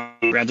human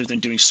body rather than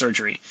doing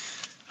surgery.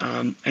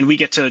 And we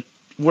get to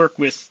work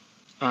with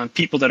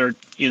people that are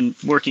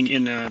working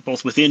in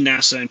both within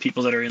NASA and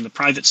people that are in the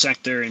private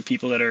sector and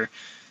people that are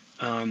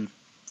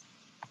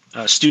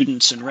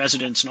students and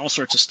residents and all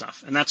sorts of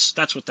stuff. And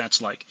that's what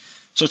that's like.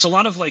 So it's a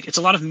lot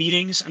of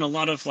meetings and a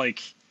lot of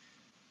like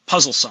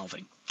puzzle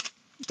solving,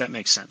 if that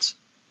makes sense.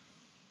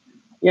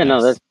 Yeah,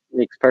 no, that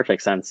makes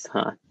perfect sense.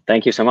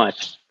 Thank you so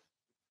much.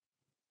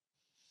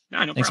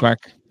 No Thanks, problem.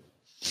 Mark.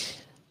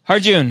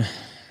 Harjun,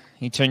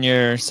 you turn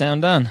your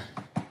sound on.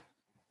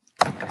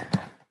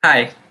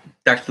 Hi,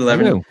 Dr.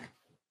 Levin. Hello.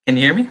 Can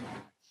you hear me?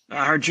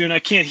 Harjun, I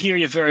can't hear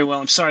you very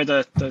well. I'm sorry.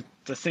 The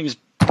thing's.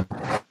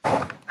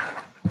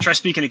 Try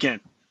speaking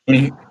again.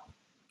 Can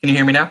you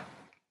hear me now?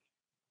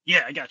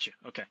 Yeah, I got you.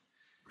 Okay.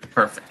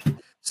 Perfect.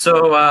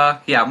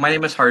 So yeah, my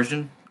name is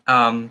Harjun.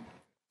 I'm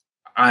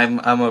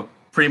a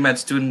pre-med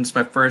student. It's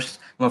my first.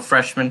 I'm a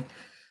freshman.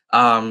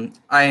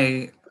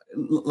 I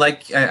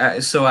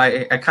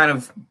kind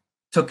of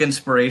took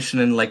inspiration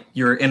in like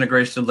your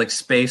integration of like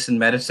space and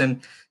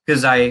medicine,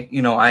 because I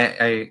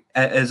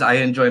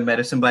enjoy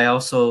medicine, but I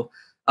also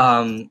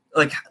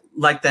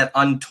like that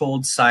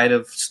untold side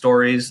of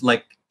stories,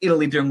 like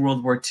Italy during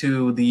World War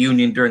II, the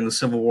Union during the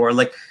Civil War,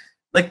 like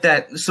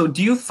that. So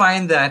do you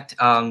find that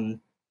in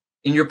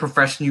your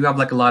profession you have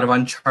like a lot of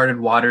uncharted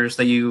waters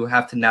that you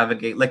have to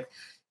navigate? Like,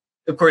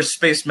 of course,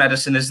 space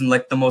medicine isn't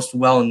like the most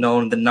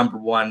well-known, the number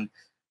one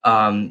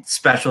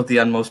specialty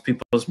on most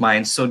people's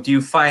minds. So do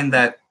you find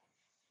that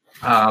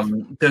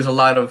there's a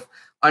lot of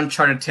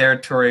uncharted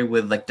territory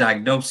with like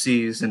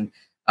diagnoses and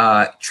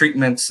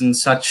treatments and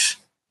such?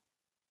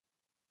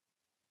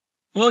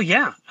 Well,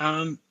 yeah.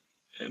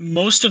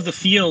 Most of the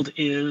field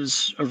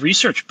is a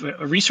research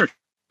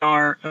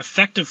are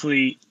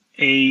effectively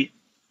a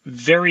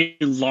very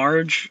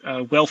large,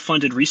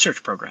 well-funded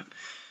research program.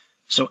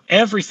 So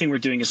everything we're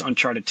doing is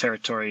uncharted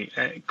territory,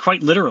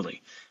 quite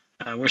literally.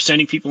 We're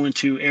sending people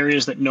into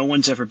areas that no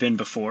one's ever been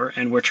before,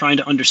 and we're trying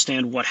to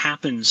understand what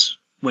happens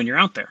when you're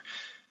out there.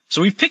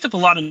 So we've picked up a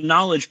lot of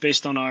knowledge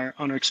based on our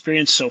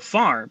experience so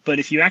far. But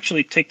if you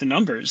actually take the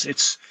numbers,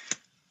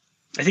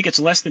 I think it's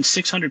less than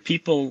 600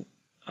 people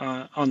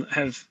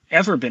have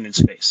ever been in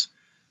space,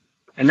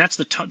 and that's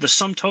the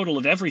sum total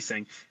of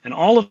everything. And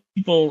all of the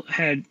people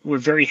were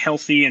very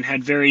healthy and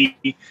had very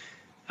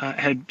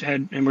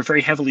and were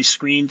very heavily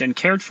screened and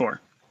cared for.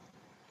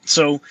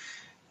 So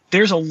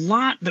there's a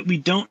lot that we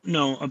don't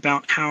know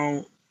about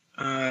how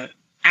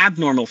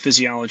abnormal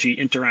physiology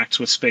interacts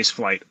with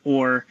spaceflight,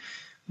 or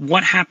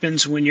what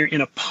happens when you're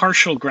in a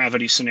partial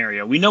gravity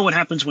scenario. We know what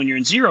happens when you're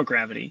in zero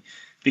gravity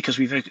because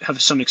we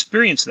have some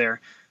experience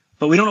there,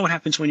 but we don't know what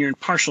happens when you're in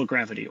partial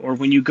gravity, or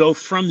when you go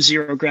from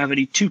zero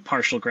gravity to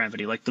partial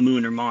gravity, like the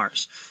moon or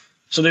Mars.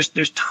 So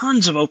there's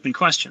tons of open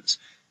questions.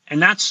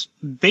 And that's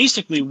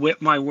basically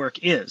what my work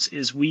is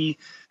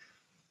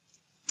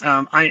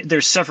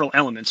there's several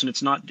elements, and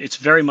it's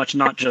very much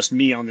not just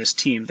me on this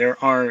team. There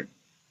are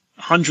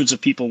hundreds of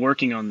people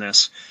working on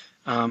this,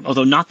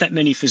 although not that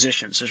many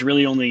physicians. There's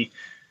really only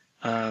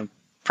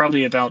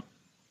probably about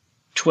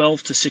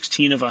 12 to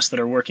 16 of us that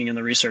are working in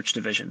the research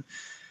division.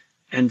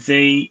 And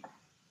the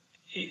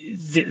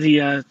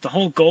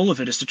whole goal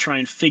of it is to try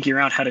and figure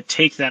out how to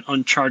take that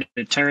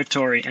uncharted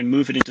territory and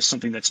move it into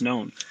something that's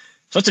known.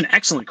 So that's an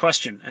excellent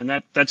question,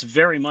 and that's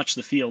very much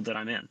the field that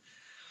I'm in.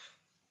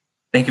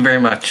 Thank you very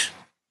much.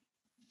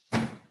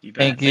 You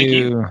bet. Thank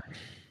you.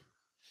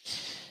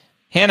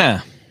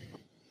 Hannah.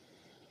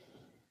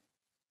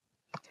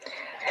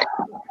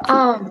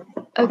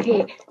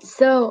 Okay,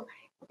 so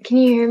can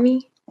you hear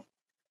me?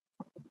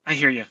 I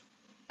hear you.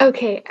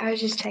 Okay, I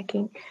was just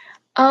checking.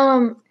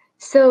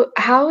 So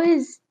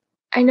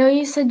I know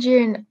you said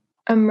you're in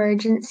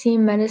emergency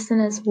medicine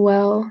as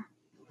well.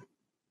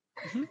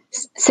 Mm-hmm.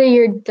 So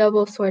you're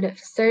double sort of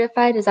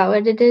certified, is that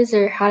what it is,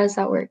 or how does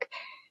that work?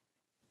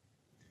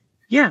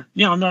 Yeah,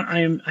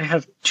 I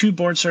have 2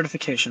 board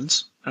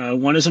certifications.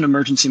 One is in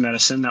emergency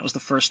medicine. That was the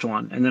first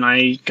one. And then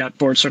I got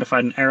board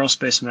certified in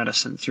aerospace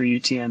medicine through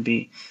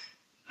UTMB.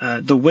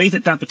 The way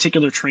that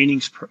particular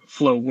training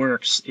flow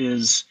works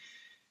is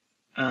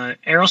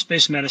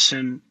aerospace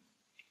medicine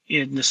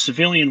in the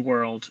civilian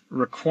world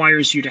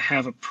requires you to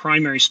have a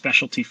primary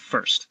specialty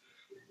first.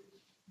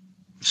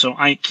 So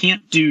I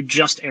can't do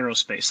just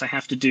aerospace. I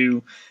have to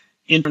do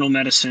internal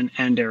medicine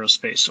and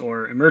aerospace,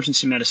 or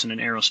emergency medicine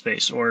and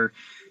aerospace, or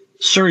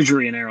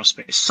surgery and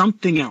aerospace,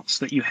 something else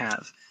that you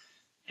have.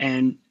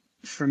 And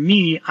for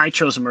me, I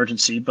chose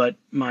emergency, but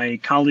my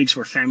colleagues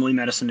were family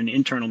medicine and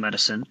internal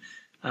medicine.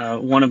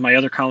 One of my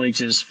other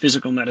colleagues is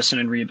physical medicine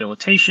and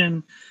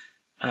rehabilitation.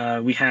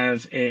 We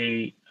have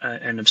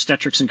an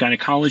obstetrics and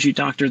gynecology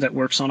doctor that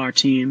works on our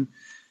team.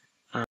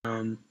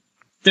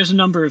 There's a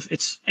number of,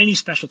 any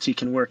specialty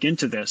can work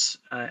into this.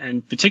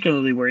 And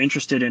particularly we're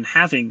interested in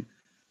having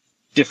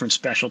different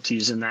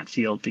specialties in that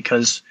field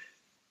because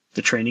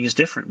the training is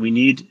different. We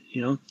need,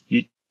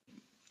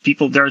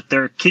 people, there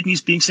are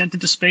kidneys being sent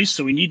into space,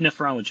 so we need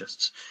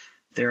nephrologists.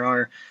 There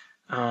are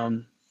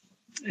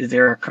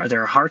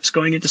hearts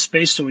going into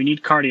space, so we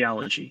need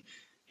cardiology.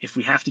 If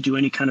we have to do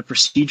any kind of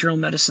procedural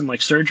medicine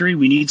like surgery,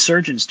 we need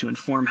surgeons to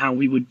inform how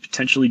we would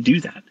potentially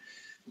do that.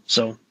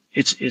 So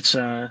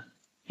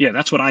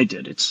that's what I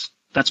did.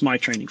 That's my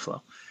training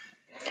flow.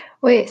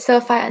 Wait, so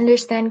if I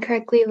understand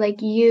correctly,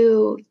 like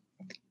you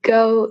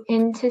go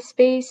into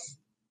space?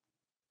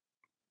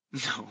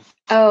 No.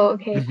 Oh,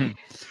 okay.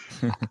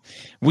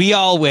 We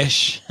all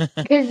wish.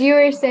 Because you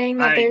were saying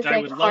that there's I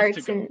like would love hearts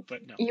to go, and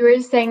but no. you were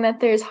saying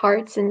that there's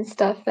hearts and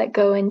stuff that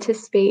go into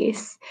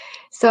space.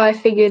 So I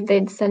figured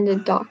they'd send a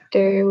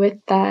doctor with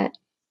that.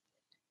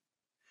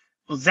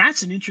 Well,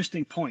 that's an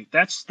interesting point.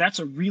 That's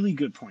a really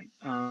good point.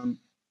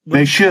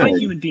 They should. By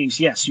human beings,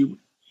 yes,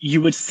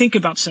 you would think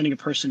about sending a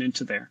person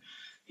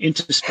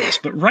into space.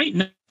 But right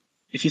now,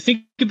 if you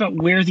think about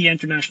where the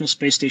International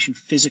Space Station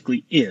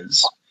physically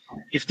is,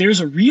 if there's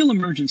a real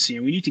emergency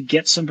and we need to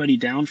get somebody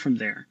down from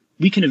there,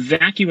 we can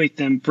evacuate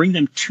them, bring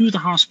them to the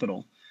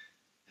hospital,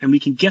 and we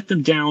can get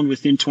them down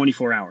within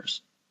 24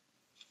 hours.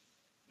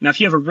 Now, if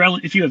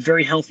you have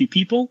very healthy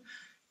people,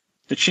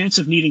 the chance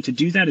of needing to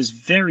do that is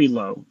very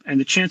low, and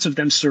the chance of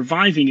them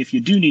surviving if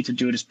you do need to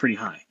do it is pretty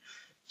high.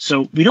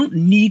 So we don't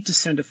need to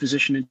send a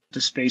physician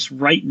into space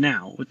right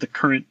now with the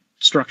current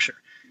structure.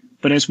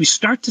 But as we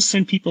start to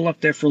send people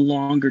up there for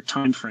longer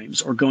time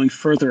frames or going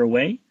further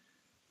away,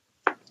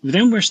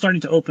 then we're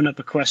starting to open up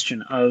a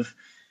question of,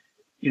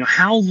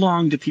 how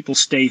long do people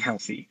stay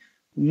healthy?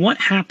 What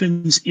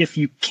happens if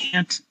you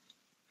can't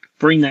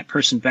bring that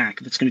person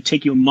back, if it's going to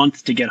take you a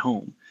month to get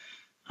home?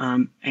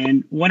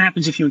 And what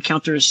happens if you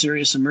encounter a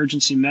serious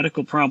emergency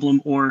medical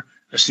problem or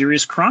a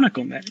serious chronic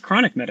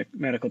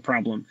medical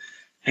problem,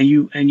 and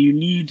you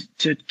need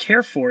to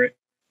care for it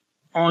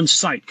on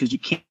site because you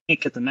can't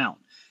get them out?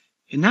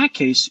 In that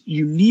case,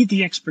 you need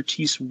the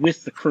expertise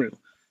with the crew.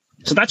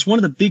 So that's one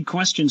of the big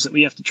questions that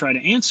we have to try to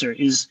answer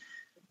is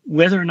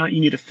whether or not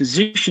you need a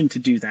physician to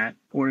do that,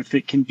 or if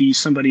it can be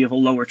somebody of a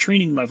lower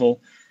training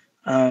level,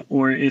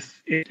 or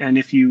if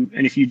you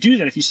do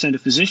that, if you send a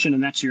physician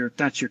and that's your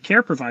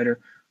care provider,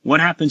 what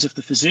happens if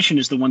the physician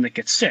is the one that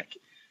gets sick?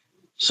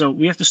 So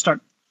we have to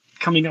start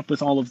coming up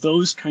with all of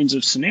those kinds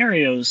of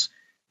scenarios,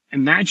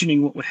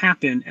 imagining what would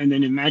happen, and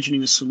then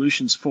imagining the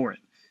solutions for it.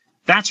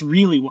 That's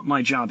really what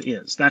my job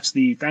is. That's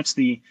the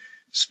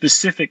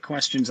specific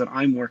questions that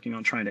I'm working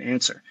on trying to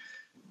answer.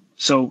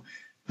 So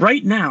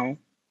right now,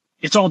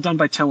 it's all done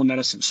by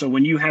telemedicine. So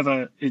when you have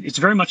it's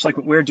very much like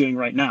what we're doing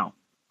right now.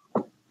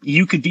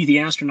 You could be the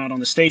astronaut on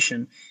the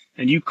station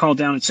and you call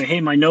down and say,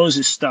 hey, my nose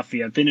is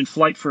stuffy. I've been in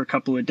flight for a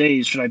couple of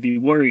days. Should I be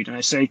worried? And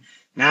I say,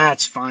 nah,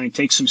 it's fine.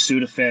 Take some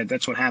Sudafed.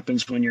 That's what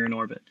happens when you're in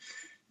orbit.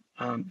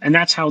 And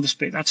that's how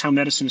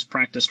medicine is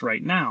practiced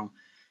right now.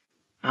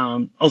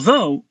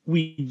 Although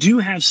we do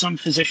have some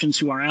physicians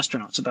who are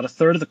astronauts, about a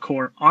third of the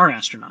Corps are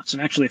astronauts.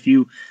 And actually, if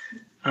you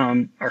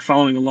are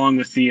following along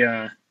with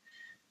the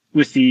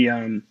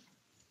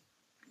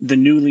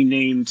newly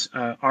named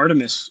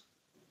Artemis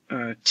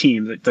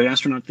team, the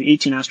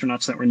 18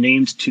 astronauts that were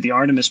named to the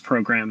Artemis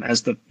program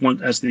as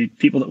the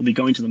people that will be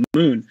going to the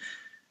moon,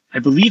 I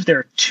believe there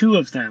are two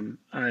of them,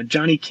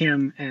 Johnny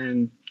Kim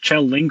and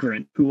Kjell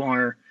Lindgren, who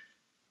are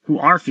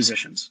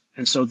physicians,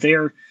 and so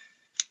they're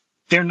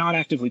not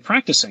actively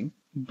practicing,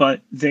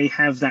 but they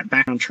have that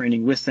background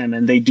training with them,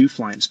 and they do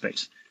fly in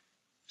space.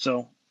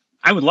 So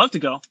I would love to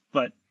go,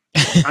 but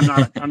I'm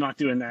not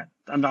doing that.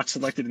 I'm not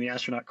selected in the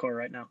astronaut corps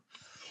right now.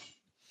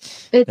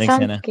 It Thanks,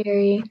 sounds Hannah.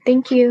 scary.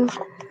 Thank you.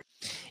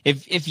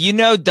 If you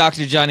know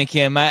Dr. Johnny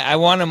Kim, I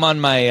want him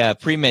on my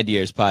Premed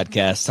Years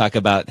podcast, talk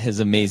about his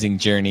amazing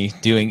journey,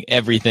 doing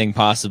everything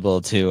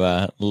possible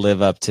to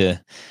live up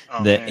to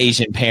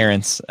Asian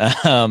parents.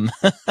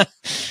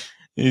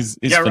 He's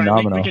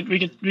phenomenal. Right.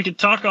 We could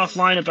talk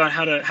offline about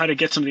how to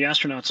get some of the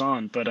astronauts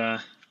on, but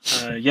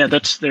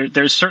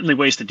there's certainly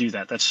ways to do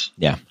that.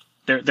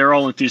 They're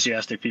all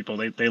enthusiastic people.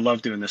 They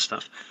love doing this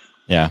stuff.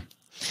 Yeah.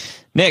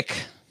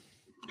 Nick.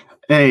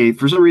 Hey,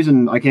 for some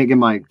reason I can't get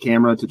my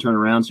camera to turn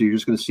around, so you're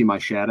just going to see my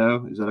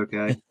shadow. Is that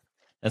okay?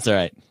 That's all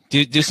right.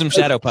 Do some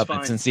shadow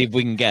puppets and see if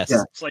we can guess.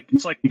 Yeah. It's like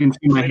you can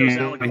see my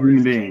hand, a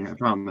human being. I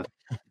promise.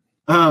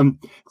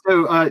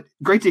 So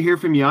great to hear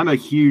from you. I'm a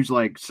huge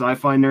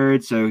sci-fi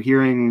nerd, so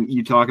hearing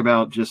you talk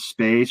about just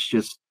space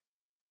just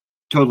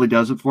totally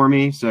does it for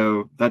me.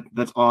 So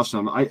that's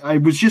awesome. I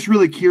was just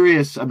really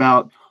curious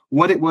about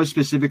what it was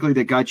specifically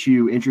that got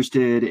you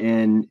interested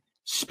in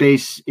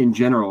space in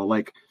general.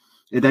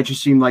 That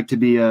just seemed like to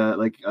be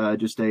an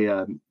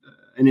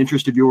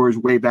interest of yours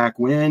way back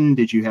when.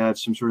 Did you have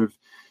some sort of,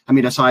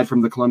 aside from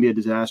the Columbia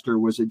disaster,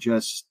 was it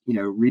just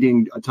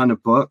reading a ton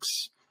of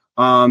books?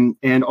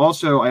 And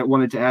also, I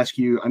wanted to ask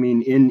you, I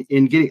mean,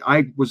 in getting,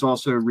 I was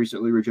also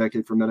recently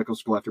rejected from medical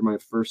school after my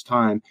first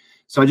time.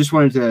 So I just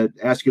wanted to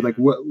ask you, like,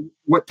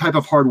 what type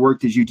of hard work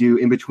did you do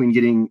in between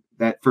getting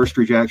that first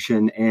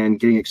rejection and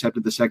getting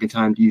accepted the second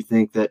time? Do you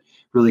think that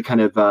really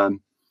kind of, I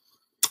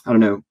don't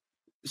know,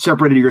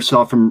 separated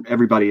yourself from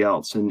everybody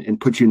else and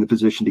put you in the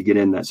position to get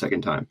in that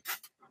second time?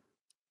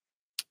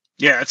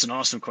 Yeah, that's an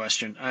awesome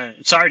question.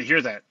 Sorry to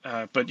hear that,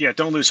 but yeah,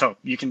 don't lose hope.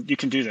 You can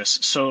do this.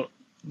 So,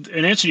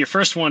 in answer to your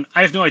first one,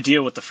 I have no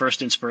idea what the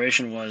first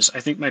inspiration was. I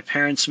think my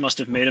parents must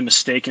have made a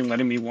mistake in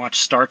letting me watch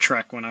Star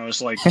Trek when I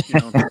was like,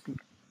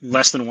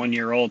 less than 1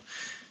 year old,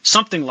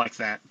 something like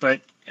that.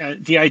 But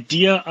the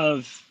idea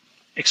of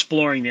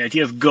exploring, the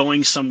idea of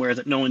going somewhere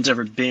that no one's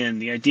ever been,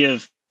 the idea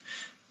of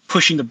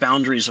pushing the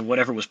boundaries of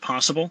whatever was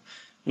possible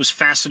was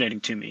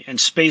fascinating to me. And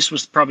space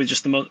was probably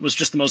just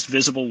the most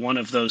visible one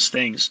of those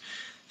things.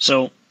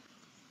 So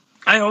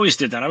I always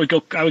did that. I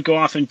would go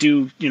off and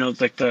do,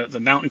 like the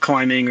mountain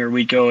climbing, or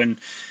we'd go and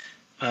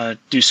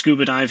do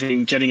scuba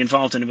diving, getting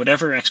involved in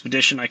whatever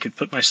expedition I could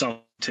put myself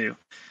to.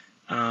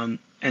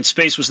 And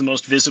space was the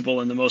most visible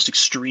and the most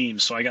extreme.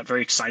 So I got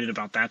very excited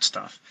about that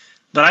stuff.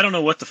 But I don't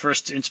know what the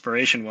first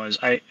inspiration was.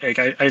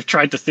 I've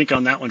tried to think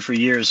on that one for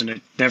years, and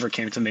it never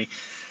came to me.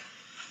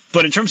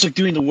 But in terms of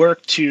doing the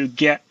work to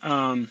get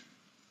into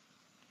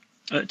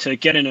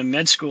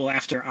med school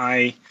after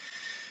I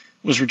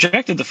was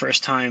rejected the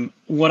first time,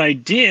 what I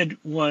did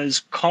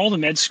was call the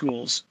med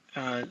schools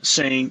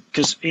saying,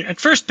 because at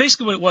first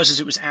basically what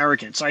it was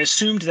arrogance. I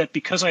assumed that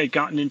because I had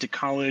gotten into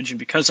college and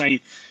because I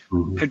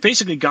had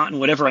basically gotten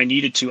whatever I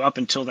needed to up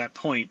until that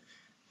point,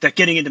 that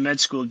getting into med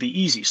school would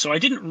be easy. So I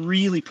didn't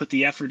really put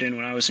the effort in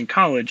when I was in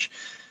college.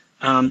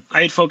 I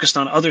had focused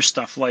on other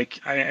stuff, like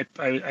I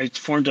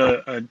formed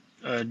a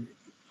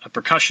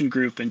percussion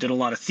group and did a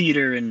lot of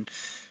theater and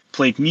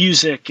played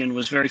music and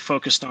was very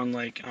focused on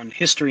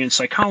history and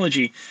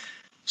psychology.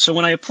 So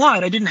when I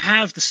applied, I didn't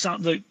have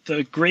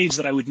the grades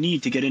that I would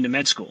need to get into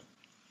med school.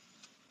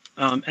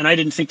 And I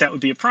didn't think that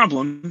would be a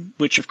problem,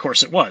 which of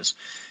course it was.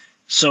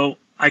 So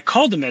I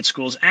called the med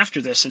schools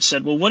after this and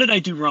said, well, what did I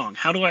do wrong?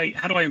 How do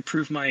I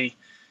improve my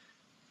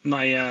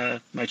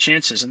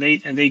chances? And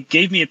they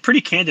gave me a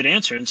pretty candid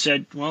answer and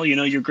said, well,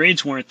 your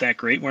grades weren't that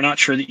great. We're not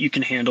sure that you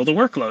can handle the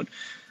workload.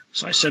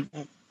 So I said,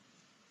 well,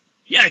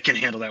 yeah, I can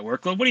handle that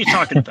workload. What are you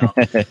talking about?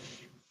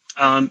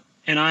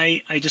 And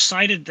I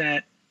decided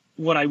that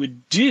what I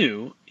would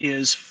do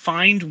is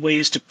find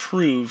ways to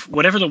prove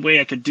whatever the way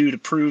I could do to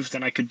prove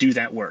that I could do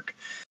that work.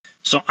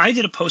 So I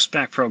did a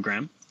post-bac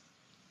program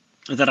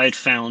that I had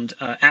found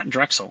at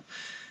Drexel,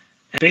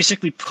 and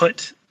basically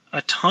put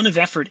a ton of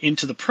effort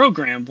into the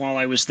program while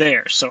I was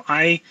there. So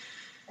I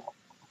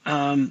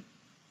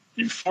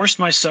forced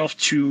myself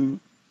to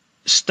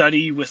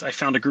study with, I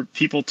found a group of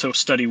people to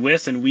study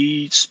with, and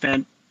we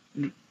spent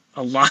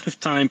a lot of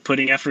time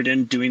putting effort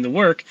in doing the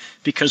work,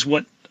 because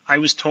what I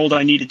was told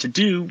I needed to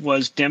do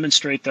was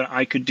demonstrate that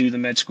I could do the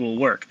med school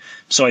work.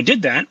 So I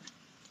did that,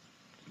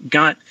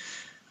 got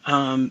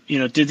the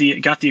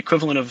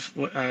equivalent of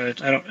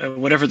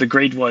whatever the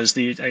grade was.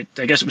 I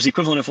guess it was the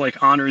equivalent of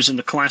like honors in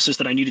the classes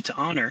that I needed to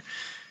honor.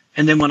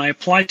 And then when I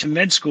applied to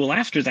med school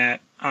after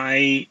that,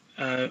 I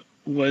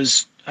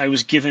was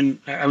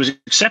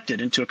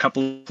accepted into a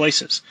couple of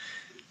places.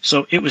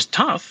 So it was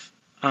tough,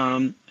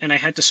 and I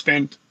had to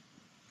spend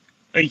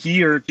a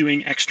year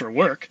doing extra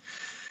work,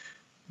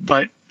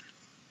 but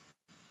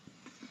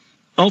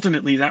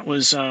ultimately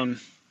that's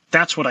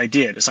what I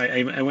did. Is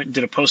I went and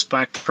did a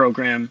post-bac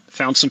program,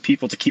 found some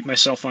people to keep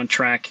myself on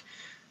track,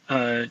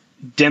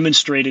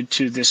 demonstrated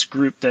to this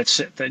group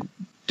that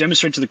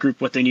demonstrated to the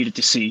group what they needed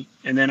to see,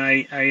 and then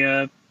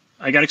I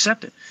got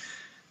accepted.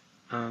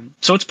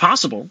 So it's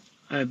possible,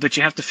 but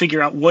you have to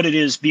figure out what it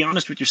is. Be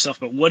honest with yourself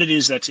about what it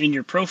is that's in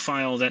your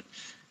profile that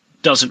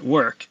doesn't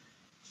work,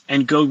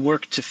 and go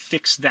work to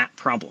fix that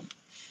problem.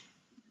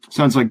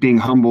 Sounds like being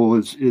humble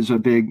is a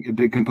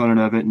big component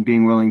of it, and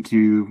being willing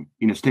to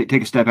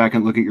take a step back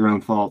and look at your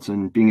own faults,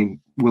 and being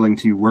willing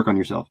to work on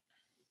yourself.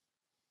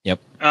 Yep.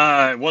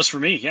 It was for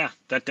me. Yeah,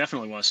 that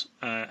definitely was.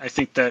 I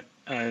think that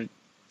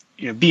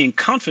being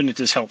confident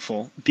is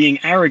helpful. Being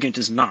arrogant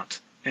is not.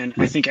 And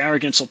I think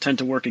arrogance will tend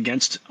to work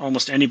against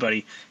almost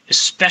anybody,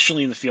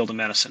 especially in the field of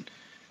medicine.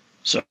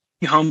 So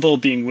being humble,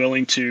 being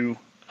willing to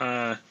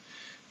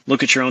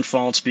look at your own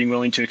faults, being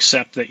willing to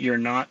accept that you're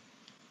not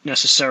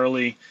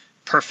necessarily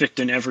perfect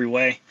in every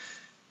way,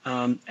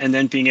 and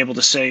then being able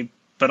to say,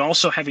 but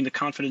also having the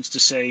confidence to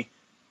say,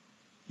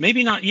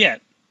 maybe not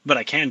yet, but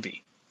I can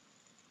be,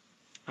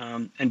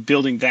 and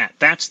building that.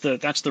 That's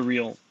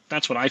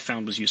what I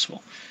found was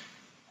useful.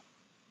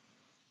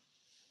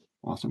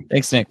 Awesome.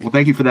 Thanks, Nick. Well,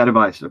 thank you for that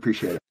advice. I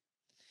appreciate it.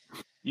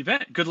 You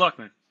bet. Good luck,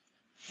 man.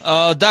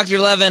 Oh, Dr.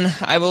 Levin,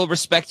 I will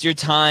respect your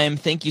time.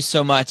 Thank you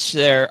so much.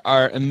 There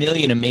are a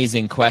million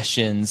amazing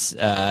questions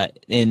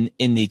in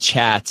the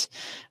chat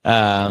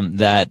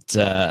that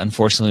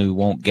unfortunately we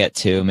won't get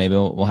to. Maybe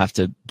we'll have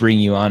to bring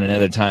you on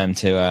another time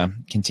to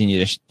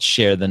continue to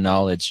share the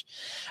knowledge.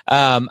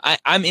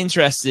 I'm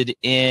interested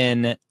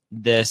in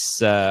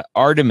this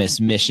Artemis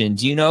mission.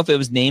 Do you know if it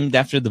was named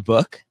after the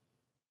book?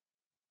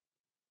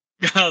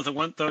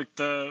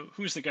 The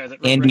who's the guy that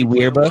wrote Andy Ready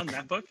Weir Player book? One,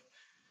 that book?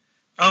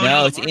 Oh,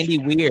 no, the it's Martian Andy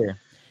guy. Weir.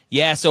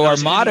 Yeah, so our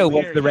it's motto Andy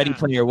was Weir, the Ready yeah.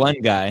 Player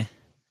One guy.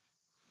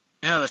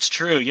 Yeah, that's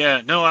true.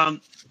 Yeah, no,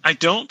 I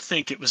don't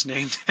think it was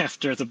named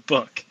after the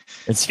book.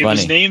 It's It funny.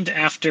 was named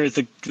after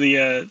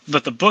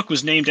but the book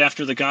was named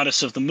after the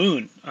goddess of the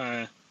moon.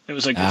 It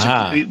was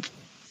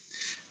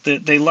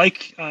they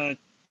like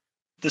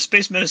the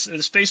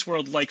space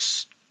world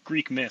likes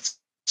Greek myths.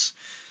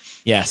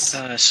 Yes.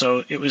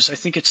 So it was, I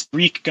think it's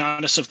Greek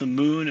goddess of the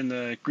moon and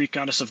the Greek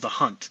goddess of the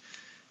hunt.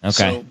 Okay.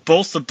 So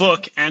both the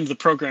book and the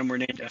program were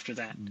named after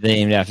that.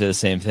 Named after the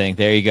same thing.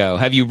 There you go.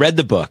 Have you read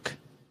the book?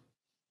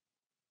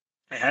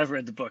 I have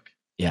read the book.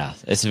 Yeah,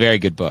 it's a very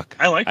good book.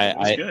 I liked it. It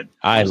was good.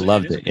 I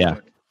loved it. Yeah.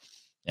 Book.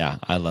 Yeah,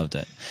 I loved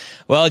it.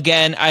 Well,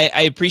 again,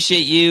 I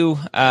appreciate you.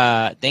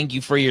 Thank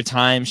you for your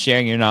time,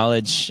 sharing your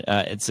knowledge.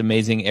 It's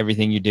amazing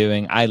everything you're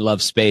doing. I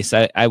love space.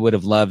 I would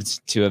have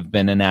loved to have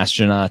been an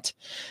astronaut.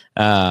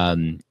 Hey,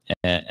 the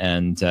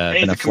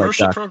been a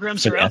commercial doc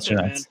programs for are out there,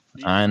 man.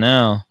 I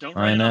know. Don't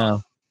write I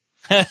know.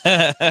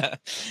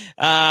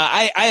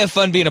 I have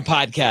fun being a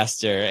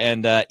podcaster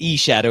and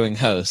eShadowing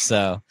host,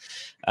 so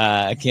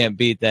I can't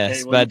beat this.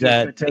 Hey, well,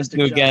 but thank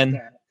you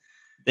again.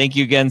 Thank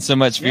you again so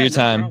much for your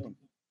time.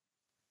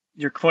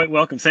 You're quite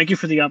welcome. Thank you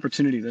for the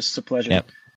opportunity. This is a pleasure. Yep.